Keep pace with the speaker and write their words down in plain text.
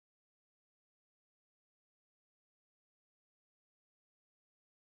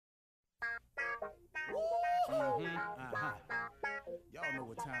Y'all know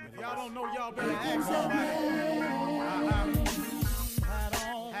what time it is. Y'all don't know, y'all better ask somebody.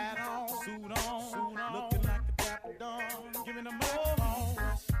 Hat on, suit on, looking like a dapper dog, giving them all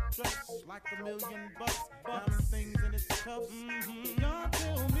dressed like $1 million, diamond things in its cuffs. Y'all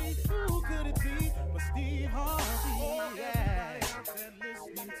tell me who could it be but Steve Harvey? Oh, yeah. Everybody out there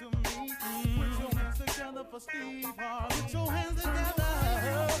listening to me, put your hands together for Steve Harvey. Put your hands together.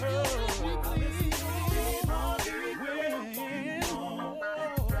 Steve Harvey.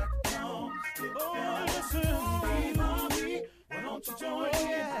 Oh, listen, Steve Harvey. Why don't you join in?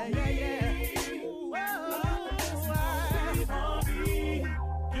 Yeah. Steve Harvey.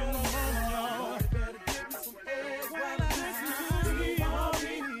 Get them on, y'all. Better give me some eggs while I listen to Steve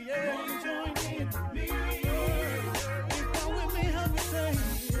Harvey. Yeah, join in with me. If you're with me, help me say,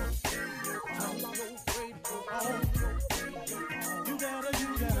 turn your radio on. You gotta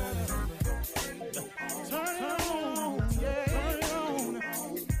turn it on. Yeah, turn it on.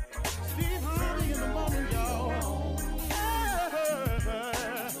 Steve Harvey in the morning, y'all.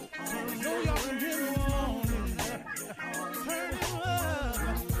 I know y'all can hear me on. Turn it up.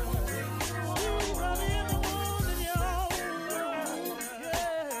 Steve Harvey in the morning, y'all. Yeah.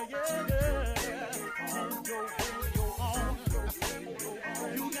 Turn your radio on.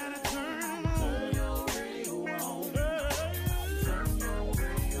 You gotta turn your radio on. Turn your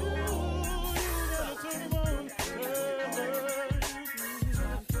radio on. You gotta turn it on.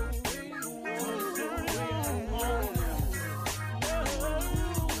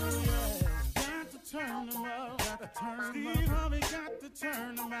 Turn them up, got to turn them up. Steve Harvey got to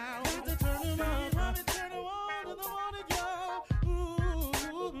turn them out. Got to turn them up. Harvey turn them on to the morning, y'all.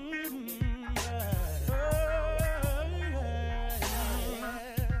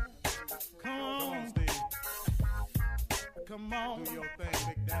 Come on, Steve. Come on, do your thing,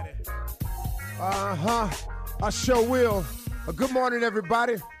 Big Daddy. I sure will. Good morning,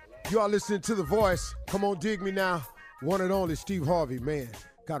 everybody. You are listening to The Voice. Come on, dig me now. One and only Steve Harvey, man.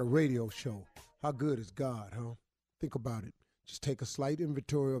 Got a radio show. How good is God, huh? Think about it. Just take a slight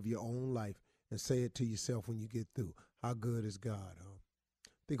inventory of your own life and say it to yourself when you get through. How good is God, huh?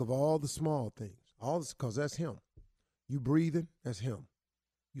 Think of all the small things. All this, because that's him. You breathing, that's him.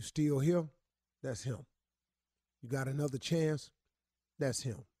 You still here, that's him. You got another chance, that's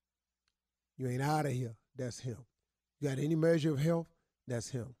him. You ain't out of here, that's him. You got any measure of health, that's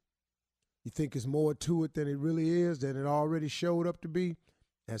him. You think it's more to it than it really is, than it already showed up to be,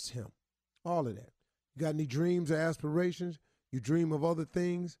 that's him. All of that. You got any dreams or aspirations? You dream of other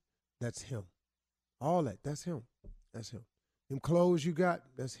things? That's him. All that, that's him. That's him. Them clothes you got,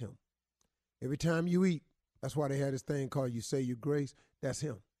 that's him. Every time you eat, that's why they had this thing called You Say Your Grace, that's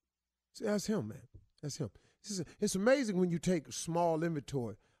him. See, that's him, man. That's him. It's amazing when you take small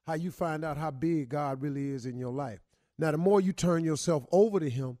inventory, how you find out how big God really is in your life. Now, the more you turn yourself over to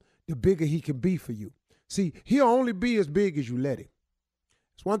him, the bigger he can be for you. See, he'll only be as big as you let him.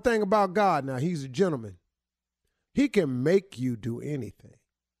 It's one thing about God now, he's a gentleman. He can make you do anything.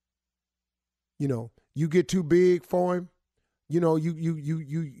 You know, you get too big for him, you know,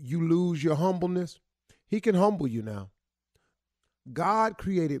 you lose your humbleness. He can humble you now. God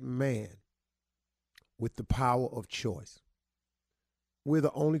created man with the power of choice. We're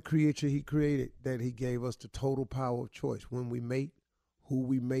the only creature he created that he gave us the total power of choice. When we mate, who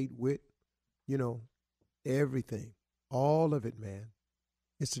we mate with, you know, everything, all of it, man.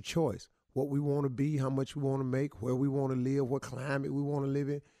 It's a choice. What we want to be, how much we want to make, where we want to live, what climate we want to live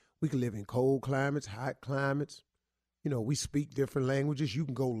in. We can live in cold climates, hot climates. You know, we speak different languages. You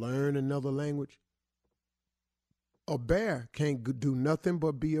can go learn another language. A bear can't do nothing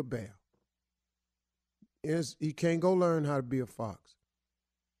but be a bear. He can't go learn how to be a fox.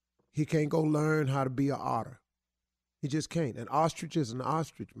 He can't go learn how to be an otter. He just can't. An ostrich is an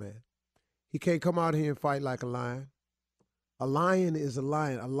ostrich, man. He can't come out here and fight like a lion. A lion is a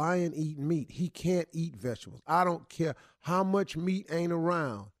lion. A lion eat meat. He can't eat vegetables. I don't care how much meat ain't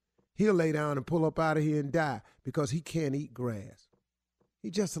around. He'll lay down and pull up out of here and die because he can't eat grass.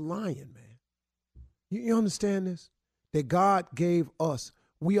 He's just a lion, man. You understand this? That God gave us.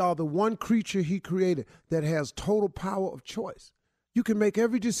 We are the one creature he created that has total power of choice. You can make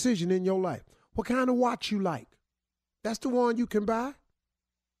every decision in your life. What kind of watch you like? That's the one you can buy.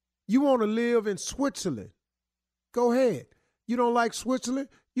 You want to live in Switzerland? Go ahead. You don't like Switzerland?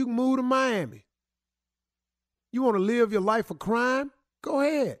 You can move to Miami. You want to live your life of crime? Go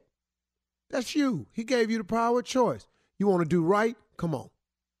ahead. That's you. He gave you the power of choice. You want to do right? Come on.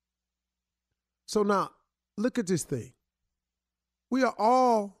 So now, look at this thing. We are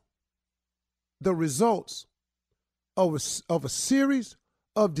all the results of a series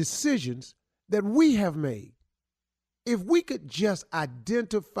of decisions that we have made. If we could just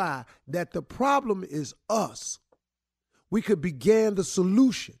identify that the problem is us, we could begin the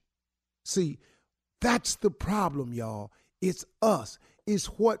solution. See, that's the problem, y'all. It's us. It's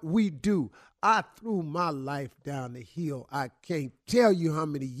what we do. I threw my life down the hill. I can't tell you how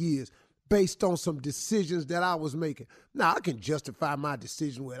many years based on some decisions that I was making. Now, I can justify my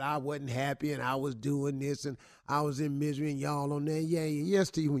decision when I wasn't happy and I was doing this and I was in misery and y'all on there. Yeah, yes,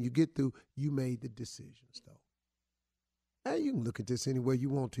 Steve, when you get through, you made the decisions, though. Hey, you can look at this any way you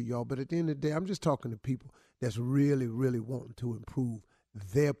want to, y'all, but at the end of the day, I'm just talking to people that's really, really wanting to improve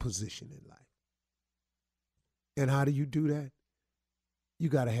their position in life. And how do you do that? You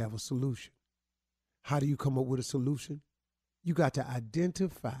got to have a solution. How do you come up with a solution? You got to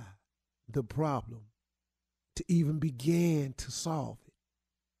identify the problem to even begin to solve it.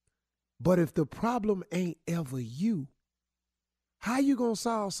 But if the problem ain't ever you, how you going to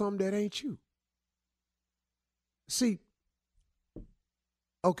solve something that ain't you? See,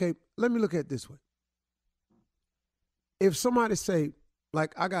 okay, let me look at it this way. If somebody say,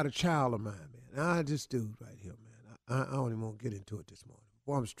 like, I got a child of mine, man, this dude right here, man, I don't even want to get into it this morning.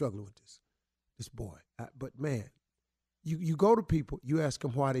 Boy, I'm struggling with this boy. But, man, you go to people, you ask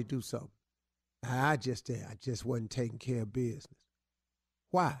them why they do something. I just wasn't taking care of business.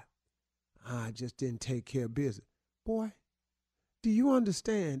 Why? I just didn't take care of business. Boy, do you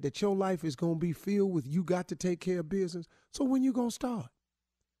understand that your life is going to be filled with you got to take care of business? So when you going to start?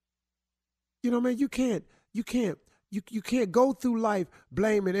 You know, man, you can't go through life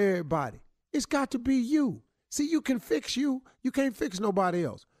blaming everybody. It's got to be you. See, you can fix you. You can't fix nobody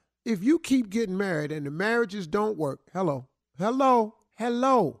else. If you keep getting married and the marriages don't work, hello.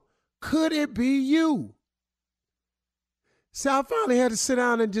 Could it be you? See, I finally had to sit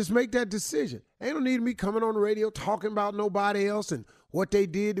down and just make that decision. Ain't no need of me coming on the radio talking about nobody else and what they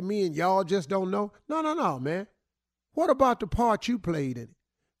did to me and y'all just don't know. No, man. What about the part you played in it?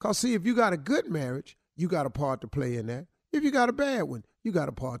 Because, see, if you got a good marriage, you got a part to play in that. If you got a bad one, you got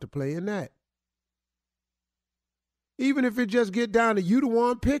a part to play in that. Even if it just get down to you the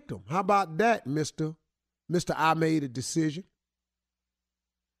one picked them. How about that, Mr. I made a decision?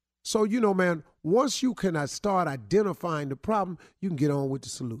 So, you know, man, once you can start identifying the problem, you can get on with the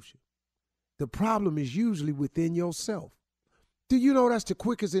solution. The problem is usually within yourself. Do you know that's the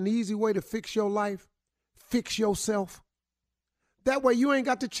quickest and easy way to fix your life? Fix yourself. That way you ain't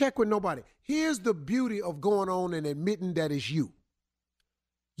got to check with nobody. Here's the beauty of going on and admitting that it's you.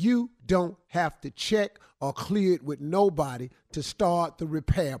 You don't have to check or clear it with nobody to start the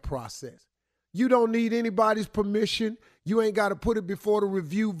repair process. You don't need anybody's permission. You ain't got to put it before the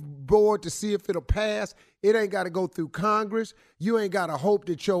review board to see if it'll pass. It ain't got to go through Congress. You ain't got to hope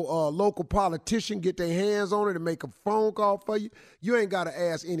that your local politician get their hands on it and make a phone call for you. You ain't got to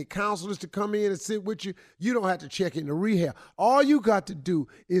ask any counselors to come in and sit with you. You don't have to check into rehab. All you got to do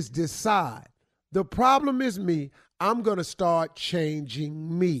is decide. The problem is me. I'm going to start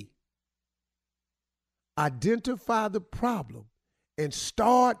changing me. Identify the problem and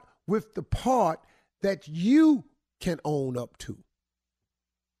start with the part that you can own up to.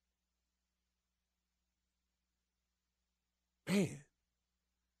 Man,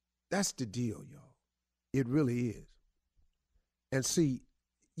 that's the deal, y'all. It really is. And see,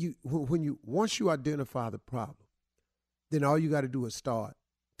 once you identify the problem, then all you got to do is start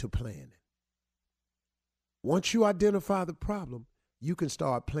to plan it. Once you identify the problem, you can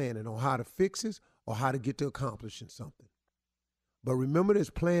start planning on how to fix it or how to get to accomplishing something. But remember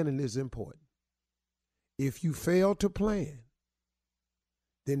this, planning is important. If you fail to plan,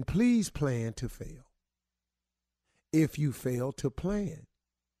 then please plan to fail. If you fail to plan,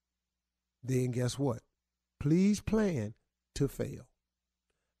 then guess what? Please plan to fail.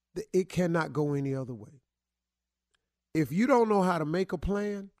 It cannot go any other way. If you don't know how to make a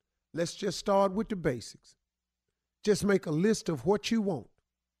plan, let's just start with the basics. Just make a list of what you want.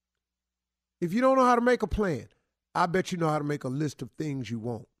 If you don't know how to make a plan, I bet you know how to make a list of things you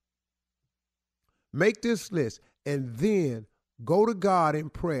want. Make this list and then go to God in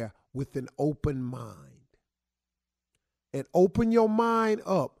prayer with an open mind. And open your mind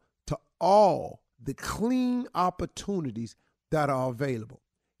up to all the clean opportunities that are available.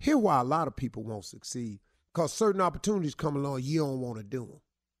 Here's why a lot of people won't succeed. Because certain opportunities come along, you don't want to do them.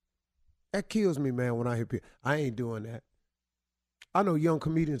 That kills me, man, when I hear people. I ain't doing that. I know young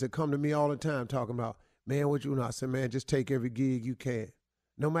comedians that come to me all the time talking about, man, what you know? I said, man, just take every gig you can.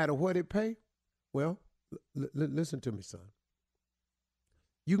 No matter what it pay. Well, listen to me, son.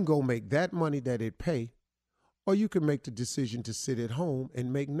 You can go make that money that it pay, or you can make the decision to sit at home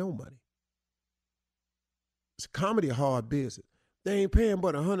and make no money. It's comedy hard business. They ain't paying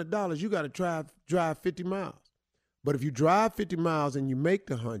but $100. You got to drive 50 miles. But if you drive 50 miles and you make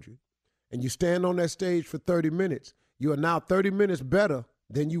the 100 and you stand on that stage for 30 minutes, you are now 30 minutes better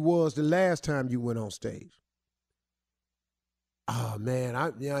than you was the last time you went on stage. Oh, man,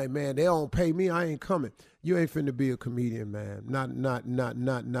 man, they don't pay me. I ain't coming. You ain't finna be a comedian, man.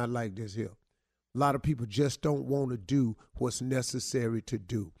 Not like this here. A lot of people just don't want to do what's necessary to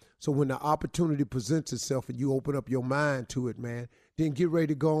do. So when the opportunity presents itself and you open up your mind to it, man, then get ready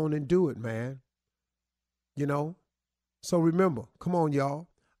to go on and do it, man. You know? So remember, come on, y'all.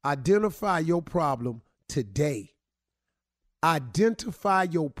 Identify your problem today. Identify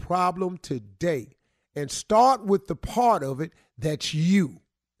your problem today. And start with the part of it that's you.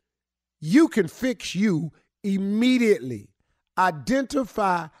 You can fix you immediately.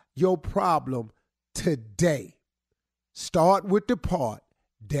 Identify your problem today. Start with the part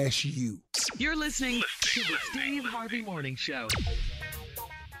that's you. You're listening to the Steve Harvey Morning Show.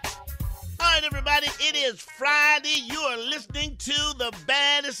 All right, everybody, it is Friday. You are listening to the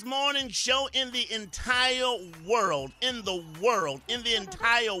baddest morning show in the entire world. In the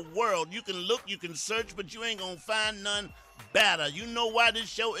entire world. You can look, you can search, but you ain't gonna find none better. You know why this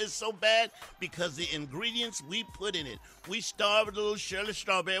show is so bad? Because the ingredients we put in it. We start with a little Shirley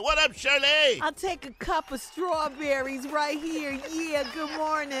Strawberry. What up, Shirley? I'll take a cup of strawberries right here. Yeah, good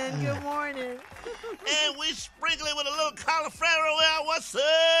morning. Good morning. And we sprinkle it with a little cauliflower oil. What's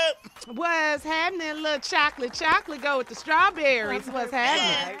up? What's happening? Little chocolate go with the strawberries. What's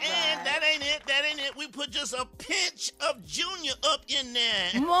happening? And that ain't it. We put just a pinch of Junior up in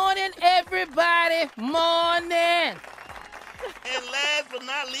there. Morning, everybody. Morning. And last but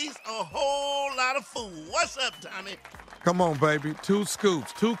not least, a whole lot of food. What's up, Tommy? Come on, baby. 2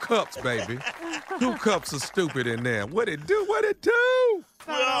 scoops, 2 cups, baby. 2 cups of stupid in there. What it do?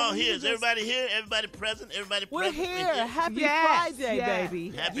 We're all here. Is everybody here? Everybody present? Everybody We're present? here. Happy Friday, baby.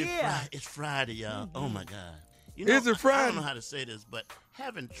 Happy yeah. Friday. It's Friday, y'all. Oh, my God. You Is it Friday? I don't know how to say this, but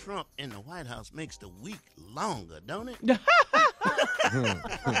having Trump in the White House makes the week longer, don't it?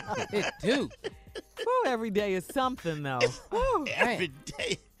 It do. Woo, every day is something, though. Woo,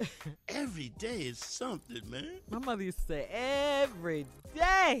 Every day is something, man. my mother used to say, every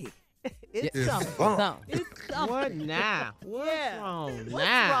day it's It's something. fun. It's something. What now? What's wrong What's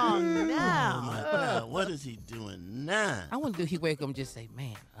now? wrong Oh, now? my God. What is he doing now? I wonder if he wake up and just say,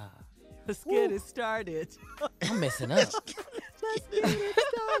 man, Let's get it started. I'm messing up. Let's get it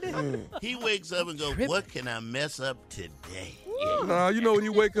started. He wakes up and goes, what can I mess up today? Nah, you know what he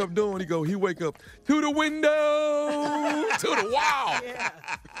wake up doing? He wake up to the window, to the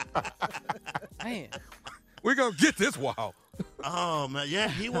wall. Man, We're going to get this wall. Oh, man. Yeah,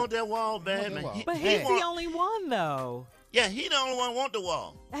 he want that wall bad, man. But he's the only one, though. Yeah, he the only one want the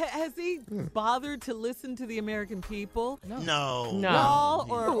wall. Has he bothered to listen to the American people? No.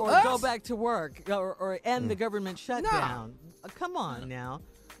 Or go back to work or end the government shutdown? Come on now.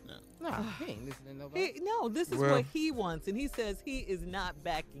 no, he ain't listening to nobody. This is Well- what he wants, and he says he is not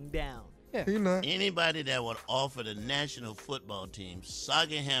backing down. He not. Anybody that would offer the national football team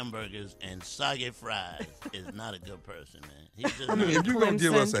soggy hamburgers and soggy fries is not a good person, man. He's just I mean, if you're going to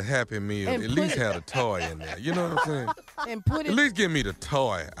give us a Happy Meal, And at put least it- have a toy in there. You know what I'm saying? And put At it, least give me the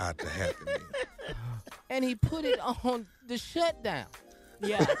toy out the Happy Meal. and he put it on the shutdown.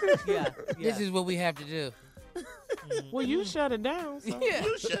 Yeah. This is what we have to do. Well, you shut it down. So, Yeah.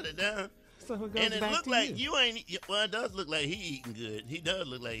 You shut it down. so it goes And it back look to like you. you ain't. Well, it does look like he eating good. He does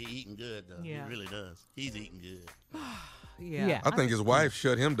look like he eating good, though. Yeah. He really does. He's eating good. Yeah. I think his wife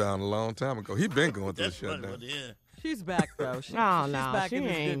shut him down a long time ago. He been going through the That's funny. shutdown. But yeah. She's back, though. She's No, back she in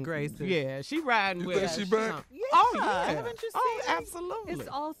his ain't. good graces. Yeah, she riding You with think us. she back? Yeah. Oh, yeah. Haven't you seen Oh, it? absolutely. It's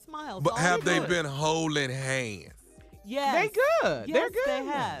all smiles. But all have they good. been holding hands? Yes. They good. Yes, They're good. they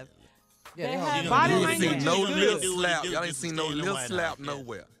have. Yeah, They they have hold Body You you. ain't language seen no is little good. slap. Do Y'all what ain't you seen do no in the little White slap House, yeah.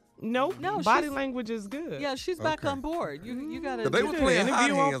 nowhere. Nope. No, Body she's- language is good. Yeah, she's back Okay. on board. You got to. But they were did playing an hot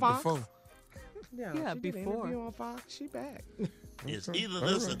interview on hands Fox. before. Yeah, Yeah, she did an before. interview on Fox. She back. It's Okay. either All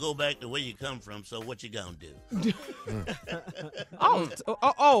this or right. go back to where you come from. So what you gonna do?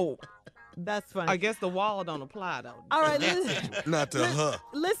 Oh, That's funny. I guess the wall don't apply though. All right, Not to her.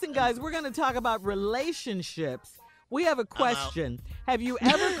 listen, guys, we're going to talk about relationships. We have a question. Have you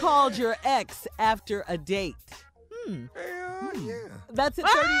ever called your ex after a date? Hell yeah. That's at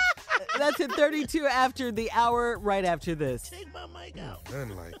 30. That's at 32 after the hour. Right after this. Take my mic out.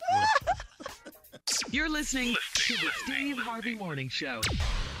 Nothing like You're listening to the Steve Harvey Morning Show.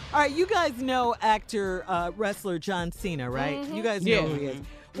 All right, you guys know actor, wrestler John Cena, right? You guys know who he is.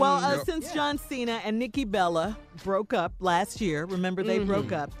 Well, Yep. since John Cena and Nikki Bella broke up last year, remember they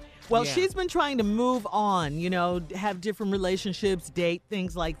broke up. Well, Yeah. she's been trying to move on, have different relationships, date,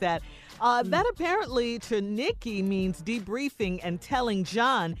 things like that. That apparently to Nikki means debriefing and telling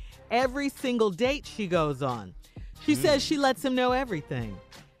John every single date she goes on. She says she lets him know everything.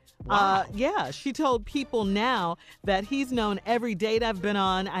 Wow. Yeah, she told People Now that he's known every date I've been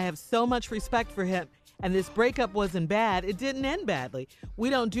on. I have so much respect for him. And this breakup wasn't bad. It didn't end badly. We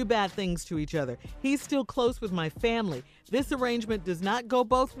don't do bad things to each other. He's still close with my family. This arrangement does not go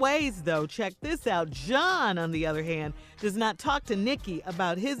both ways, though. Check this out. John, on the other hand, does not talk to Nikki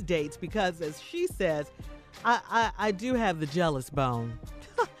about his dates because, as she says, I do have the jealous bone.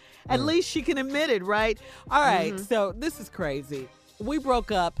 At least she can admit it, right? All right, so this is crazy. We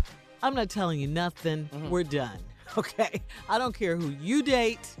broke up. I'm not telling you nothing. We're done, okay? I don't care who you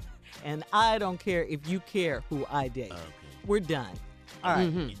date. And I don't care if you care who I date. Okay. We're done. All right.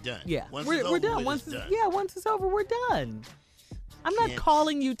 You're done. Yeah. Once We're done. Once it's done. Once it's over, we're done. I'm not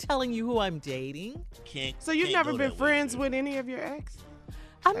calling you, telling you who I'm dating. So you've never been friends with any of your ex?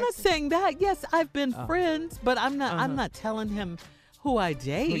 I'm not saying that. Yes, I've been friends, but I'm not. I'm not telling him who I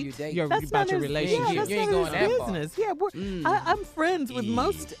date. Who you date? That's about not your his, relationship. Yeah, that's you ain't not going his that business. Yeah, I'm friends with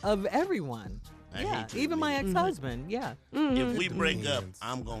most of everyone. Yeah, even my ex-husband. Yeah. If we break up,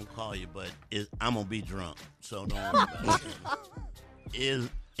 I'm gonna call you, but I'm gonna be drunk, so don't worry about it.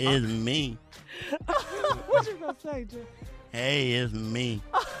 It's me. What you gonna say, Jay? Hey, it's me.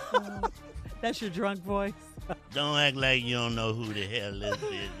 That's your drunk voice. Don't act like you don't know who the hell this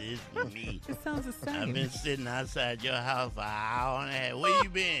is. It's me. It sounds the same. I've been sitting outside your house for an hour and a half. Where you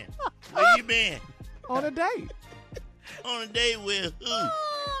been? Where you been? On a date. On a date with who?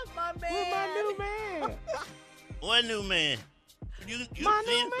 My man. With my new man. What new man? You My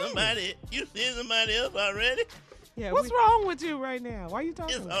seen new man. somebody? You seen somebody else already? Yeah, What's wrong with you right now? Why are you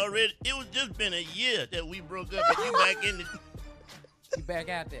talking? It's about already. It was just been a year that we broke up, and you back in the. You back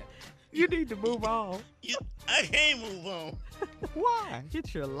out there. You need to move on. I can't move on. Why?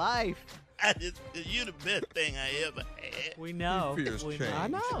 Get your life. You the best thing I ever had. We know. He fears change. I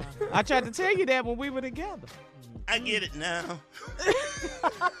know. I tried to tell you that when we were together. I get it now.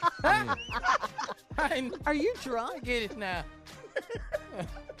 Are you drunk? I get it now.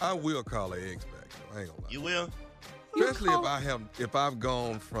 I will call her ex back, though. I ain't gonna lie. You will? Especially if I've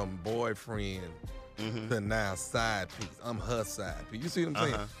gone from boyfriend to now side piece. I'm her side piece. You see what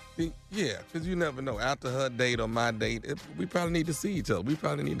I'm saying? Yeah, because you never know. After her date or my date, we probably need to see each other. We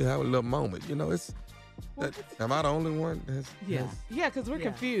probably need to have a little moment. You know, am I the only one? Yeah. Yeah, because we're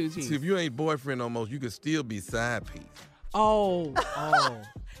confused. See, if you ain't boyfriend almost, you could still be side piece. Oh.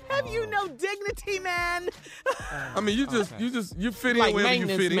 Have you no dignity, man? I mean, you fit in Like wherever you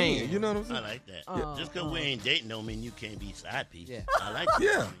maintenance fit man. in. You know what I'm saying? I like that. Just because we ain't dating don't mean you can't be side piece. Yeah. I like that.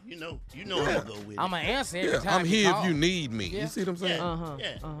 Yeah. You know how to go with it. I'm going to answer every Yeah, time I'm here call. if you need me. Yeah. You see what I'm saying?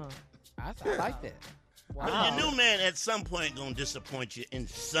 Yeah. I like that. But Wow. your new man at some point gonna disappoint you in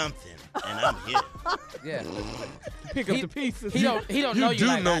something, and I'm here. Yeah. Pick up the pieces. He don't You know you do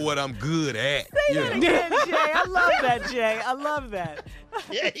like know that. what I'm good at. Say that again, Jay. I love that, Jay. I love that.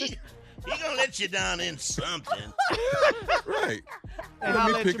 Yeah, he gonna let you down in something. Right. And Let I'll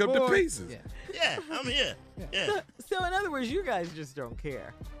me let pick your up the boy- pieces. Yeah. Yeah, I'm here. Yeah. So, in other words, you guys just don't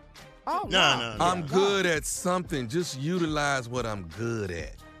care. Oh, No. I'm good at something. Just utilize what I'm good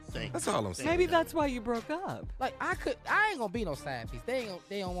at. Thank That's you. all I'm saying. Maybe that's why you broke up. Like, I ain't going to be no side piece. They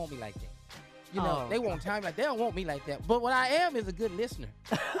don't want me like that. You know, Oh. they want time like they don't want me like that. But what I am is a good listener.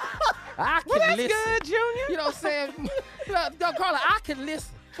 I can Well, that's listen. good, Junior. You know what I'm saying? Don't call it. I can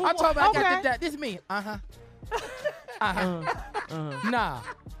listen. I'm talking about I got this me. Nah.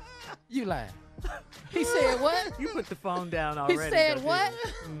 You lying. He said what? You put the phone down He already. said don't what?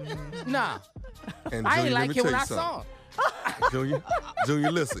 you? Nah. And I Junior, ain't let like me it when tell I you saw him. something.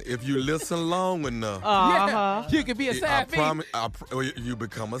 Junior, listen. If you listen long enough, Yeah. You could be a I side piece. promise, you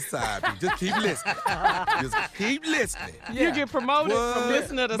become a side piece. Just keep listening. Just keep listening. Yeah. You get promoted What? from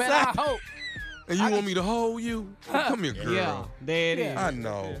listener to Man, side. I hope. And you want me to hold you? Come here, girl. Yeah, there it is. I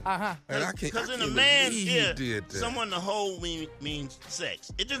know. Uh-huh. And I can't. Because I in a can't man's believe ear, he did that. someone to hold means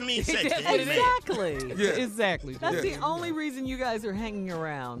sex. It just means sex to That's any what it man. Exactly. Yeah. Exactly. That's Yeah. the only reason you guys are hanging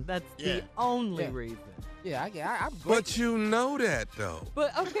around. That's Yeah. the only Yeah. reason. Yeah, I'm great. But you know that, though.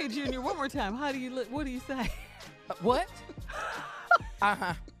 But okay, Junior, one more time. How do you look? What do you say? What?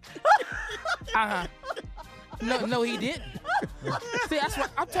 Uh-huh. Uh-huh. No, he didn't. See, that's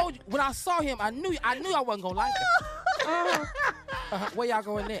what I told you. When I saw him, I knew I wasn't gonna like him. Where y'all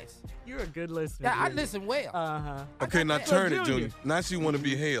going next? You're a good listener. Yeah, I Junior. listen well. Uh-huh. Okay, now that. turn it, Junior. Junior. Now she want to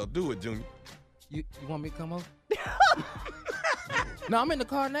be held. Do it, Junior. You want me to come over? No, I'm in the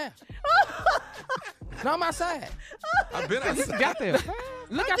car now. No, I'm outside. I've been outside. Got there.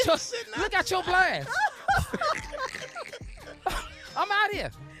 Look at your blinds. I'm out here.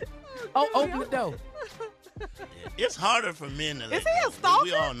 Oh, open the door. It's harder for men to let Is he a go. stalker?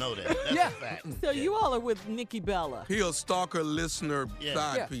 We all know that. That's Yeah. a fact. So you all are with Nikki Bella. He a stalker, listener, Yeah.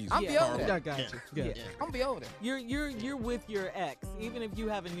 side Yeah. piece. I'm be over I there. got you. Yeah. Good. Yeah. I'm gonna be over there. You're with your ex. Even if you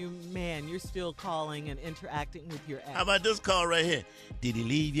have a new man, you're still calling and interacting with your ex. How about this call right here? Did he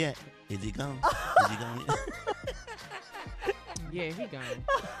leave yet? Is he gone? Is he gone yet? Yeah, he gone.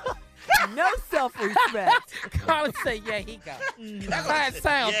 No self-respect. Call and say, yeah, he gone. That's how it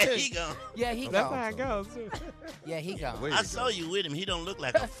sounds, Yeah, too. he gone. Yeah, he That's gone. how it goes. Too. Yeah, he gone. Wait. I saw you with him. He don't look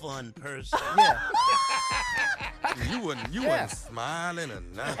like a fun person. Yeah. You wasn't smiling or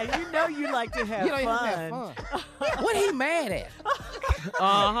nothing. And you know you like to have You don't even fun. have fun. What he mad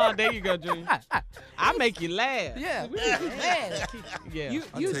at? There you go, Junior. I make you laugh. Yeah, what he mad at? Yeah.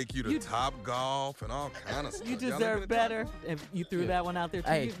 I take you to Top Golf and all kind of stuff. You Y'all looking deserve at better. If you threw that one out there too.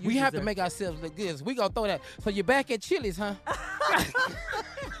 Hey, you we have to deserve- make ourselves look good. So we gonna throw that. So you're back at Chili's, huh?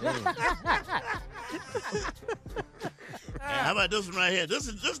 Hey, how about this one right here? This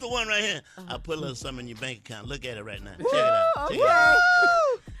is the one right here. I'll put a little something in your bank account. Look at it right now. Check it out. Check it out.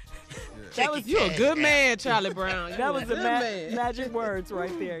 Check was your You a cash good app. man, Charlie Brown. That was the good man. magic words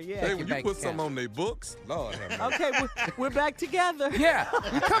right there. Yeah. Hey, when you bank put account. something on their books, Lord have mercy. Okay, we're back together. Yeah,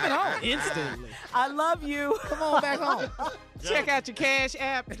 we coming home. Instantly. I love you. Come on back home. Check out your cash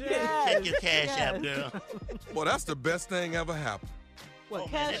app. Yes, Check your cash app, yes. girl. Boy, that's the best thing ever happened. What, Oh,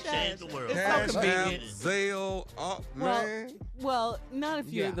 man, cash that changed app? the world. It's so Cash app, convenient. Zelle, oh, Well, man. well, not if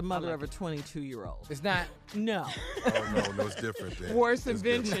you're Yeah, the I mother like of a 22-year-old. It's not. No. Oh, no, it's different then. Worst It's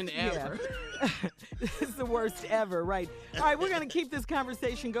different. invention ever. It's the worst ever, right? All right, we're going to keep this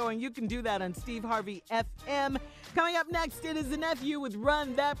conversation going. You can do that on Steve Harvey FM. Coming up next, it is the nephew with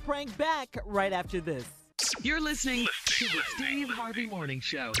Run That Prank Back right after this. You're listening to the Steve Harvey Morning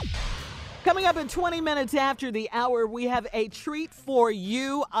Show. Coming up in 20 minutes after the hour, we have a treat for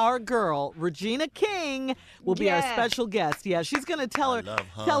you. Our girl, Regina King, will be our Yeah. special guest. Yeah, she's going to tell I love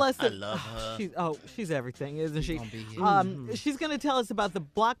her. tell us. I love her. She's everything, isn't she? gonna be here. She's going to tell us about the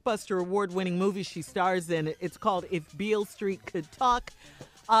blockbuster award-winning movie she stars in. It's called If Beale Street Could Talk.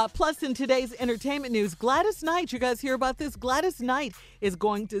 Plus, in today's entertainment news, Gladys Knight, you guys hear about this? Gladys Knight is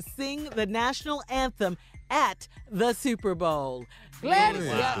going to sing the national anthem at the Super Bowl. Gladys.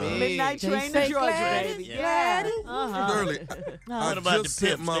 Yeah, Wow. Midnight They Train say to Georgia, Gladys, baby. Gladys. Uh-huh. Shirley, I What about the just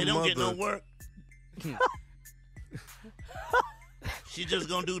sent pips? my They don't get no mother- work. She just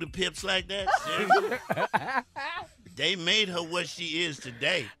gonna do the pips like that? Seriously? They made her what she is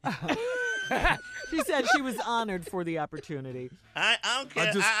today. She said she was honored for the opportunity. I don't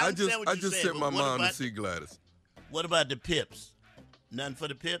care. I understand what I you just said, sent my but what mom to about- see Gladys. What about the pips? Nothing for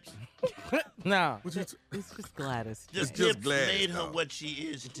the pips? No. What you It's just Gladys. The It's just pips Gladys, made her though. what she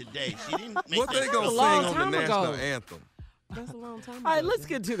is today. She didn't make what they that gonna a sing long on the time national ago. anthem? That's a long time ago. All right, let's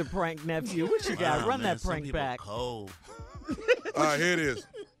get to the prank, nephew. What you got? Wow, Run man, that some prank people back. Cold. All right, here it is.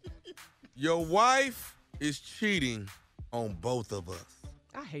 Your wife is cheating on both of us.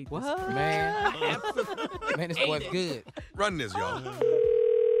 I hate this. What? Man. Man, this boy's good. Run this, y'all.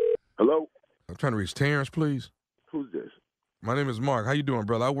 Hello, I'm trying to reach Terrence, please. who's this? My name is Mark. How you doing,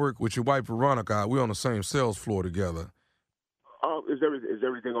 brother? I work with your wife, Veronica. We're on the same sales floor together. Is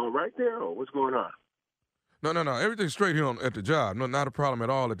everything all right there, or what's going on? No. Everything's straight here at the job. No, not a problem at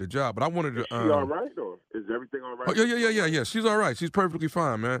all at the job. But I wanted to. Is she all right, or is everything all right? Oh, yeah. She's all right. She's perfectly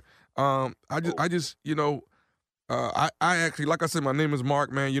fine, man. I just, I actually, like I said, my name is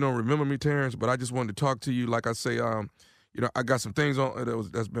Mark, man. You don't remember me, Terrence, but I just wanted to talk to you. Like I say, I got some things on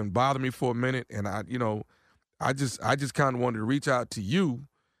that's been bothering me for a minute, and I just kind of wanted to reach out to you,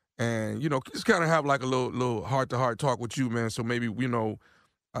 and just kind of have like a little heart-to-heart talk with you, man. So maybe we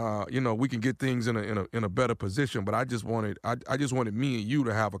can get things in a better position. But I just wanted me and you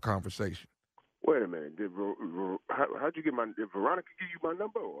to have a conversation. Wait a minute. How'd you get did Veronica give you my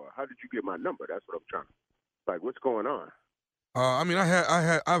number, or how did you get my number? That's what I'm trying to. Like, what's going on?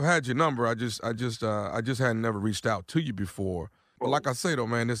 I've had your number. I just hadn't never reached out to you before. But like I say though,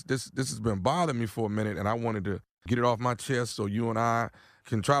 man, this has been bothering me for a minute, and I wanted to get it off my chest so you and I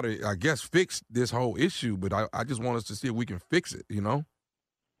can try to, I guess, fix this whole issue. But I just want us to see if we can fix it.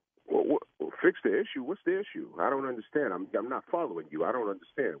 Well, fix the issue. What's the issue? I don't understand. I'm not following you. I don't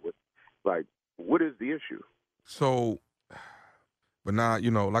understand. What is the issue? So, but now,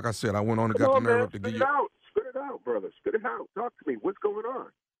 like I said, I went on and got Come the on, nerve man. up to Spit give it you. out. Spit it out, brother. Spit it out. Talk to me. What's going on?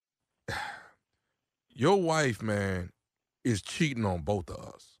 Your wife, man, is cheating on both of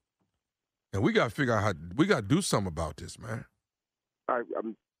us. And we got to figure out we got to do something about this, man.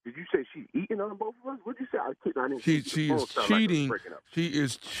 Did you say she's eating on both of us? What'd you say? I didn't She the phone is sound like it was cheating. breaking up. She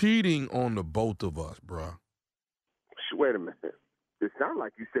is cheating on the both of us, bruh. Wait a minute. It sounds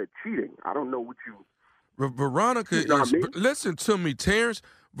like you said cheating. I don't know what you. Veronica You know what is. I mean? Listen to me, Terrence.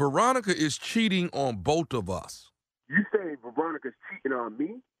 Veronica is cheating on both of us. You saying Veronica's cheating on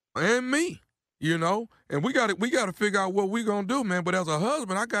me? And me, and we got to figure out what we gonna do, man. But as a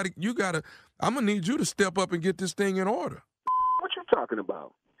husband, I'm gonna need you to step up and get this thing in order. What you talking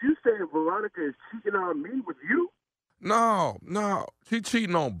about? You saying Veronica is cheating on me with you? No, she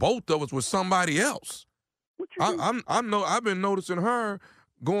cheating on both of us with somebody else. What you mean? I've been noticing her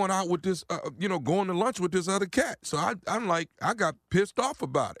going out with this, going to lunch with this other cat. So I'm like, I got pissed off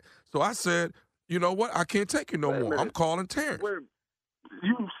about it. So I said, you know what? I can't take it no more. I'm calling Terrence. Wait,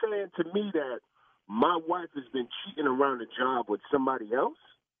 you saying to me that my wife has been cheating around the job with somebody else?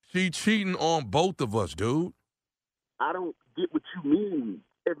 She cheating on both of us, dude. I don't get what you mean.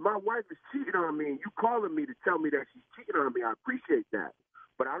 If my wife is cheating on me and you calling me to tell me that she's cheating on me, I appreciate that.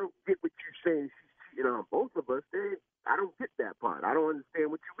 But I don't get what you're saying she's cheating on both of us. I don't get that part. I don't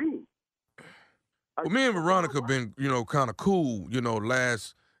understand what you mean. Well, me and Veronica been, kind of cool,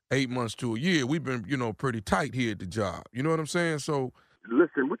 last 8 months to a year. We've been, pretty tight here at the job. You know what I'm saying? So,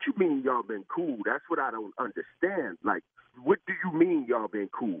 listen, what you mean y'all been cool? That's what I don't understand. Like, what do you mean y'all been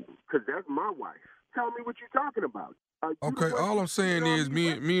cool? Because that's my wife. Tell me what you're talking about. Okay, all I'm saying is me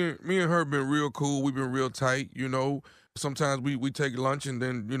and her been real cool. We've been real tight, Sometimes we take lunch and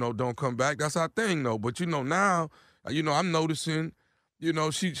then, don't come back. That's our thing, though. But, now, I'm noticing, she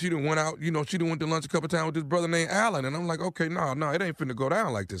done went out, she done went to lunch a couple times with this brother named Alan. And I'm like, okay, no, it ain't finna go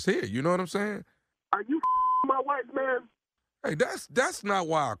down like this here. You know what I'm saying? Are you my wife, man? Hey, that's not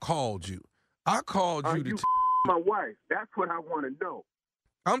why I called you. I called you to my wife. That's what I want to know.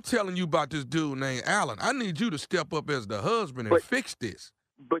 I'm telling you about this dude named Alan. I need you to step up as the husband and fix this.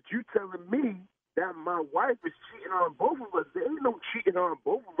 But you telling me that my wife is cheating on both of us. There ain't no cheating on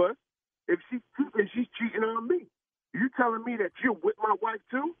both of us. If she's cheating, she's cheating on me. You telling me that you're with my wife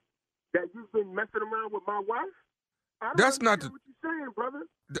too? That you've been messing around with my wife? That's not what you're saying, brother.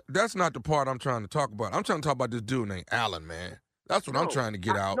 That's not the part I'm trying to talk about. I'm trying to talk about this dude named Alan, man. That's what I'm trying to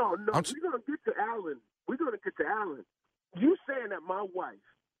get out. No, we're going to get to Alan. We're going to get to Alan. You saying that my wife,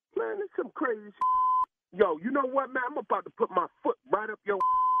 man, it's some crazy shit. Yo, you know what, man? I'm about to put my foot right up your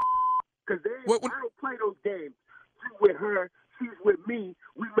because I don't play those games. She's with her. She's with me.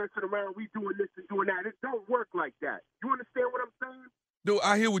 We messing around. We doing this and doing that. It don't work like that. You understand what I'm saying? Dude,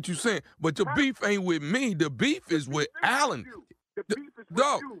 I hear what you're saying, but the beef ain't with me. The beef is with Alan. The beef is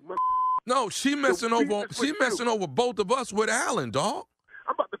with you. No, she messing over both of us with Alan, dog.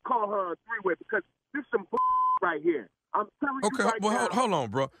 I'm about to call her on three-way because there's some right here. I'm telling you right now. Okay, hold on,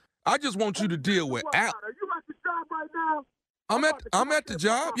 bro. I just want you to deal with Alan. Are you at the job right now? I'm at the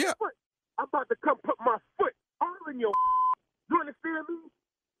job, yeah. I'm about to come put my foot all in your. You understand me?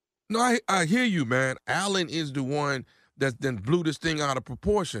 No, I hear you, man. Alan is the one that then blew this thing out of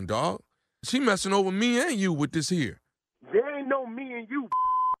proportion, dog. She messing over me and you with this here. There ain't no me and you.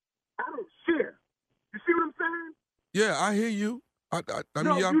 I don't share. You see what I'm saying? Yeah, I hear you. You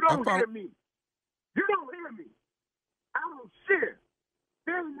don't hear me. You don't hear me. I don't share.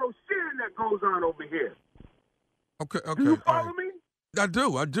 There ain't no sharing that goes on over here. Okay. Do you follow me? I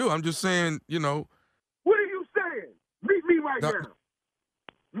do. I'm just saying, What are you saying? Meet me right now.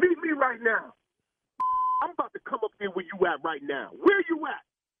 Meet me right now. I'm about to come up there where you at right now. Where you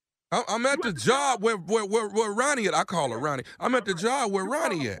at? I'm at the job where Ronnie at. I call her Ronnie. I'm at the job where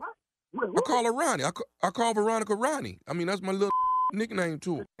Ronnie at. I call her Ronnie. I call Veronica Ronnie. I mean, that's my little nickname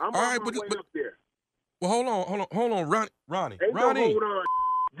to her. I'm on my way up there. Well, hold on, Ronnie. Ain't Ronnie. No hold on.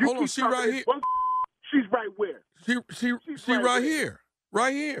 Hold on, she right here. She's right where? She right here.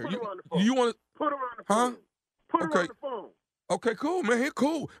 Right here. Put her on the phone. You want to? Put her on the phone. Huh? Put her on the phone. Okay, cool, man. Here,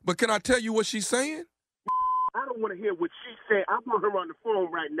 cool. But can I tell you what she's saying? I don't want to hear what she's saying. I want her on the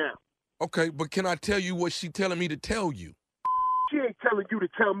phone right now. Okay, but can I tell you what she's telling me to tell you? She ain't telling you to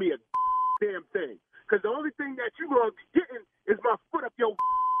tell me a damn thing. Because the only thing that you going to be getting is my foot up your.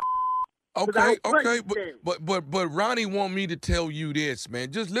 Okay, but Ronnie want me to tell you this,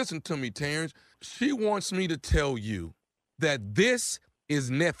 man. Just listen to me, Terrence. She wants me to tell you that this is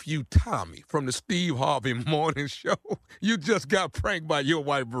nephew Tommy from the Steve Harvey Morning Show. You just got pranked by your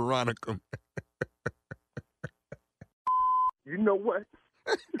wife, Veronica. You know what?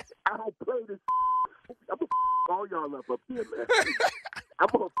 I don't play this. I'm going to all y'all up here, man. I'm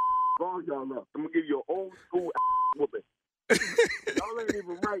going to all y'all up. I'm going to give you an old school whooping. Y'all ain't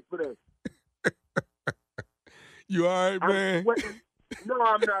even right for that. You all right, man? No,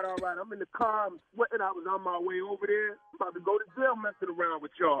 I'm not all right. I'm in the car. I'm sweating. I was on my way over there. I'm about to go to jail messing around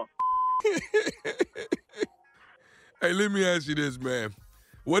with y'all. Hey, let me ask you this, man.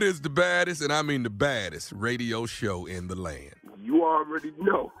 What is the baddest, and I mean the baddest, radio show in the land? You already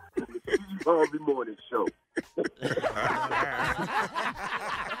know. The Steve Harvey Morning Show.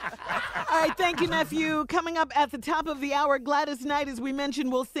 All right, thank you, nephew. Coming up at the top of the hour, Gladys Knight, as we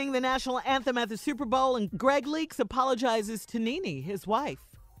mentioned, will sing the national anthem at the Super Bowl, and Greg Leaks apologizes to Nene, his wife,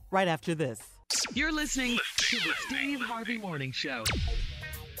 right after this. You're listening to the Steve Harvey Morning Show.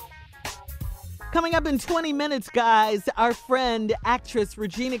 Coming up in 20 minutes, guys, our friend, actress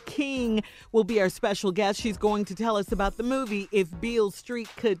Regina King will be our special guest. She's going to tell us about the movie If Beale Street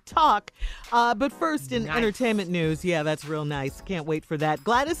Could Talk. But first, in entertainment news, yeah, that's real nice. Can't wait for that.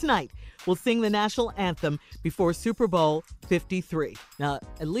 Gladys Knight will sing the national anthem before Super Bowl 53. Now,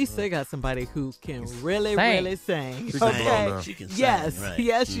 at least they got somebody who can really sing. She can sing, yes, right.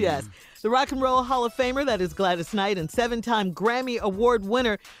 yes. The Rock and Roll Hall of Famer, that is Gladys Knight, and 7-time Grammy Award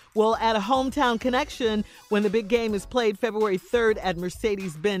winner, will add a hometown connection when the big game is played February 3rd at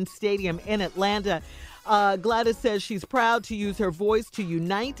Mercedes-Benz Stadium in Atlanta. Gladys says she's proud to use her voice to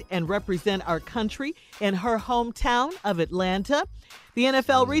unite and represent our country in her hometown of Atlanta. The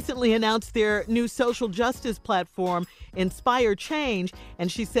NFL recently announced their new social justice platform, Inspire Change,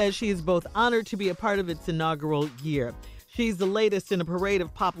 and she says she is both honored to be a part of its inaugural year. She's the latest in a parade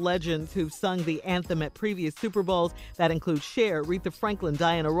of pop legends who've sung the anthem at previous Super Bowls. That includes Cher, Aretha Franklin,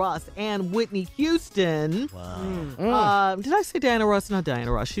 Diana Ross, and Whitney Houston. Wow. Did I say Diana Ross? Not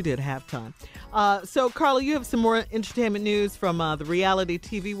Diana Ross. She did halftime. So, Carla, you have some more entertainment news from the reality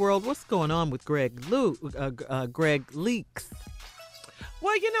TV world. What's going on with Greg Leaks?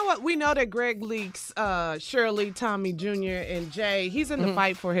 Well, you know what? We know that Greg Leaks, Shirley, Tommy Jr., and Jay, he's in the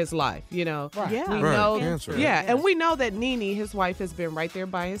fight for his life, you know. Right. Yeah. We know, and we know that Nene, his wife, has been right there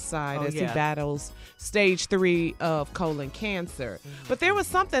by his side as he battles stage 3 of colon cancer. But there was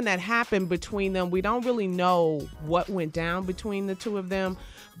something that happened between them. We don't really know what went down between the two of them,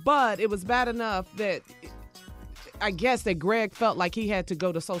 but it was bad enough that I guess that Greg felt like he had to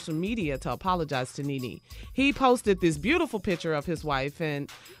go to social media to apologize to Nene. He posted this beautiful picture of his wife and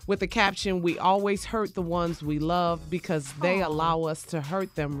with the caption, "We always hurt the ones we love because they allow us to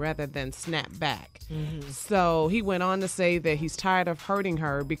hurt them rather than snap back." So he went on to say that he's tired of hurting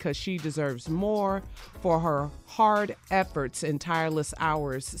her because she deserves more for her hard efforts and tireless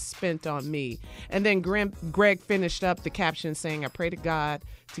hours spent on me. And then Greg finished up the caption saying, "I pray to God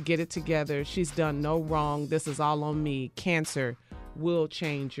to get it together. She's done no wrong. This is all on me. Cancer will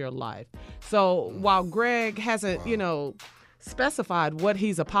change your life." So while Greg hasn't, specified what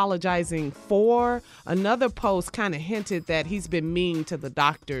he's apologizing for, another post kind of hinted that he's been mean to the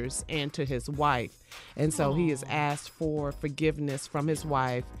doctors and to his wife. And so he has asked for forgiveness from his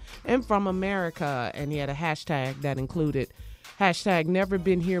wife and from America. And he had a hashtag that included hashtag never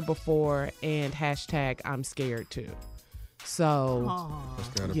been here before and hashtag I'm scared too. So, That's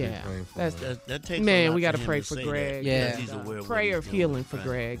gotta be painful. That takes man, a lot we got to for pray him for say Greg. that, because he's aware of what Prayer he's of doing. healing for Right.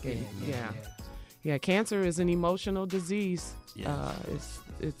 Greg. And, yeah, cancer is an emotional disease. Yeah.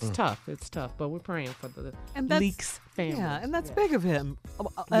 It's tough. It's tough, but we're praying for the And Leaks family. Yeah, and that's big of him.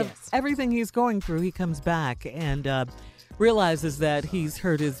 Yes. Everything he's going through, he comes back and realizes that he's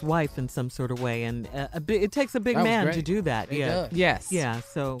hurt his wife in some sort of way. And it takes a big That was man great. to do that. It yeah. does. Yes. Yeah,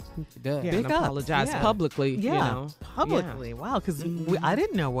 so It does. Yeah, Big and ups. apologize Yeah. publicly. yeah, publicly. Wow, because I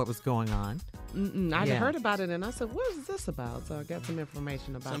didn't know what was going on. I Yeah. heard about it and I said, "What is this about?" So I got some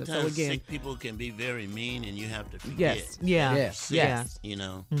information about it. So Sometimes again, sick people can be very mean, and you have to forget. yes, Yeah. Yeah. Sick, Yes.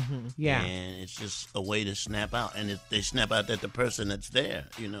 Yeah. And it's just a way to snap out, and they snap out at the person that's there,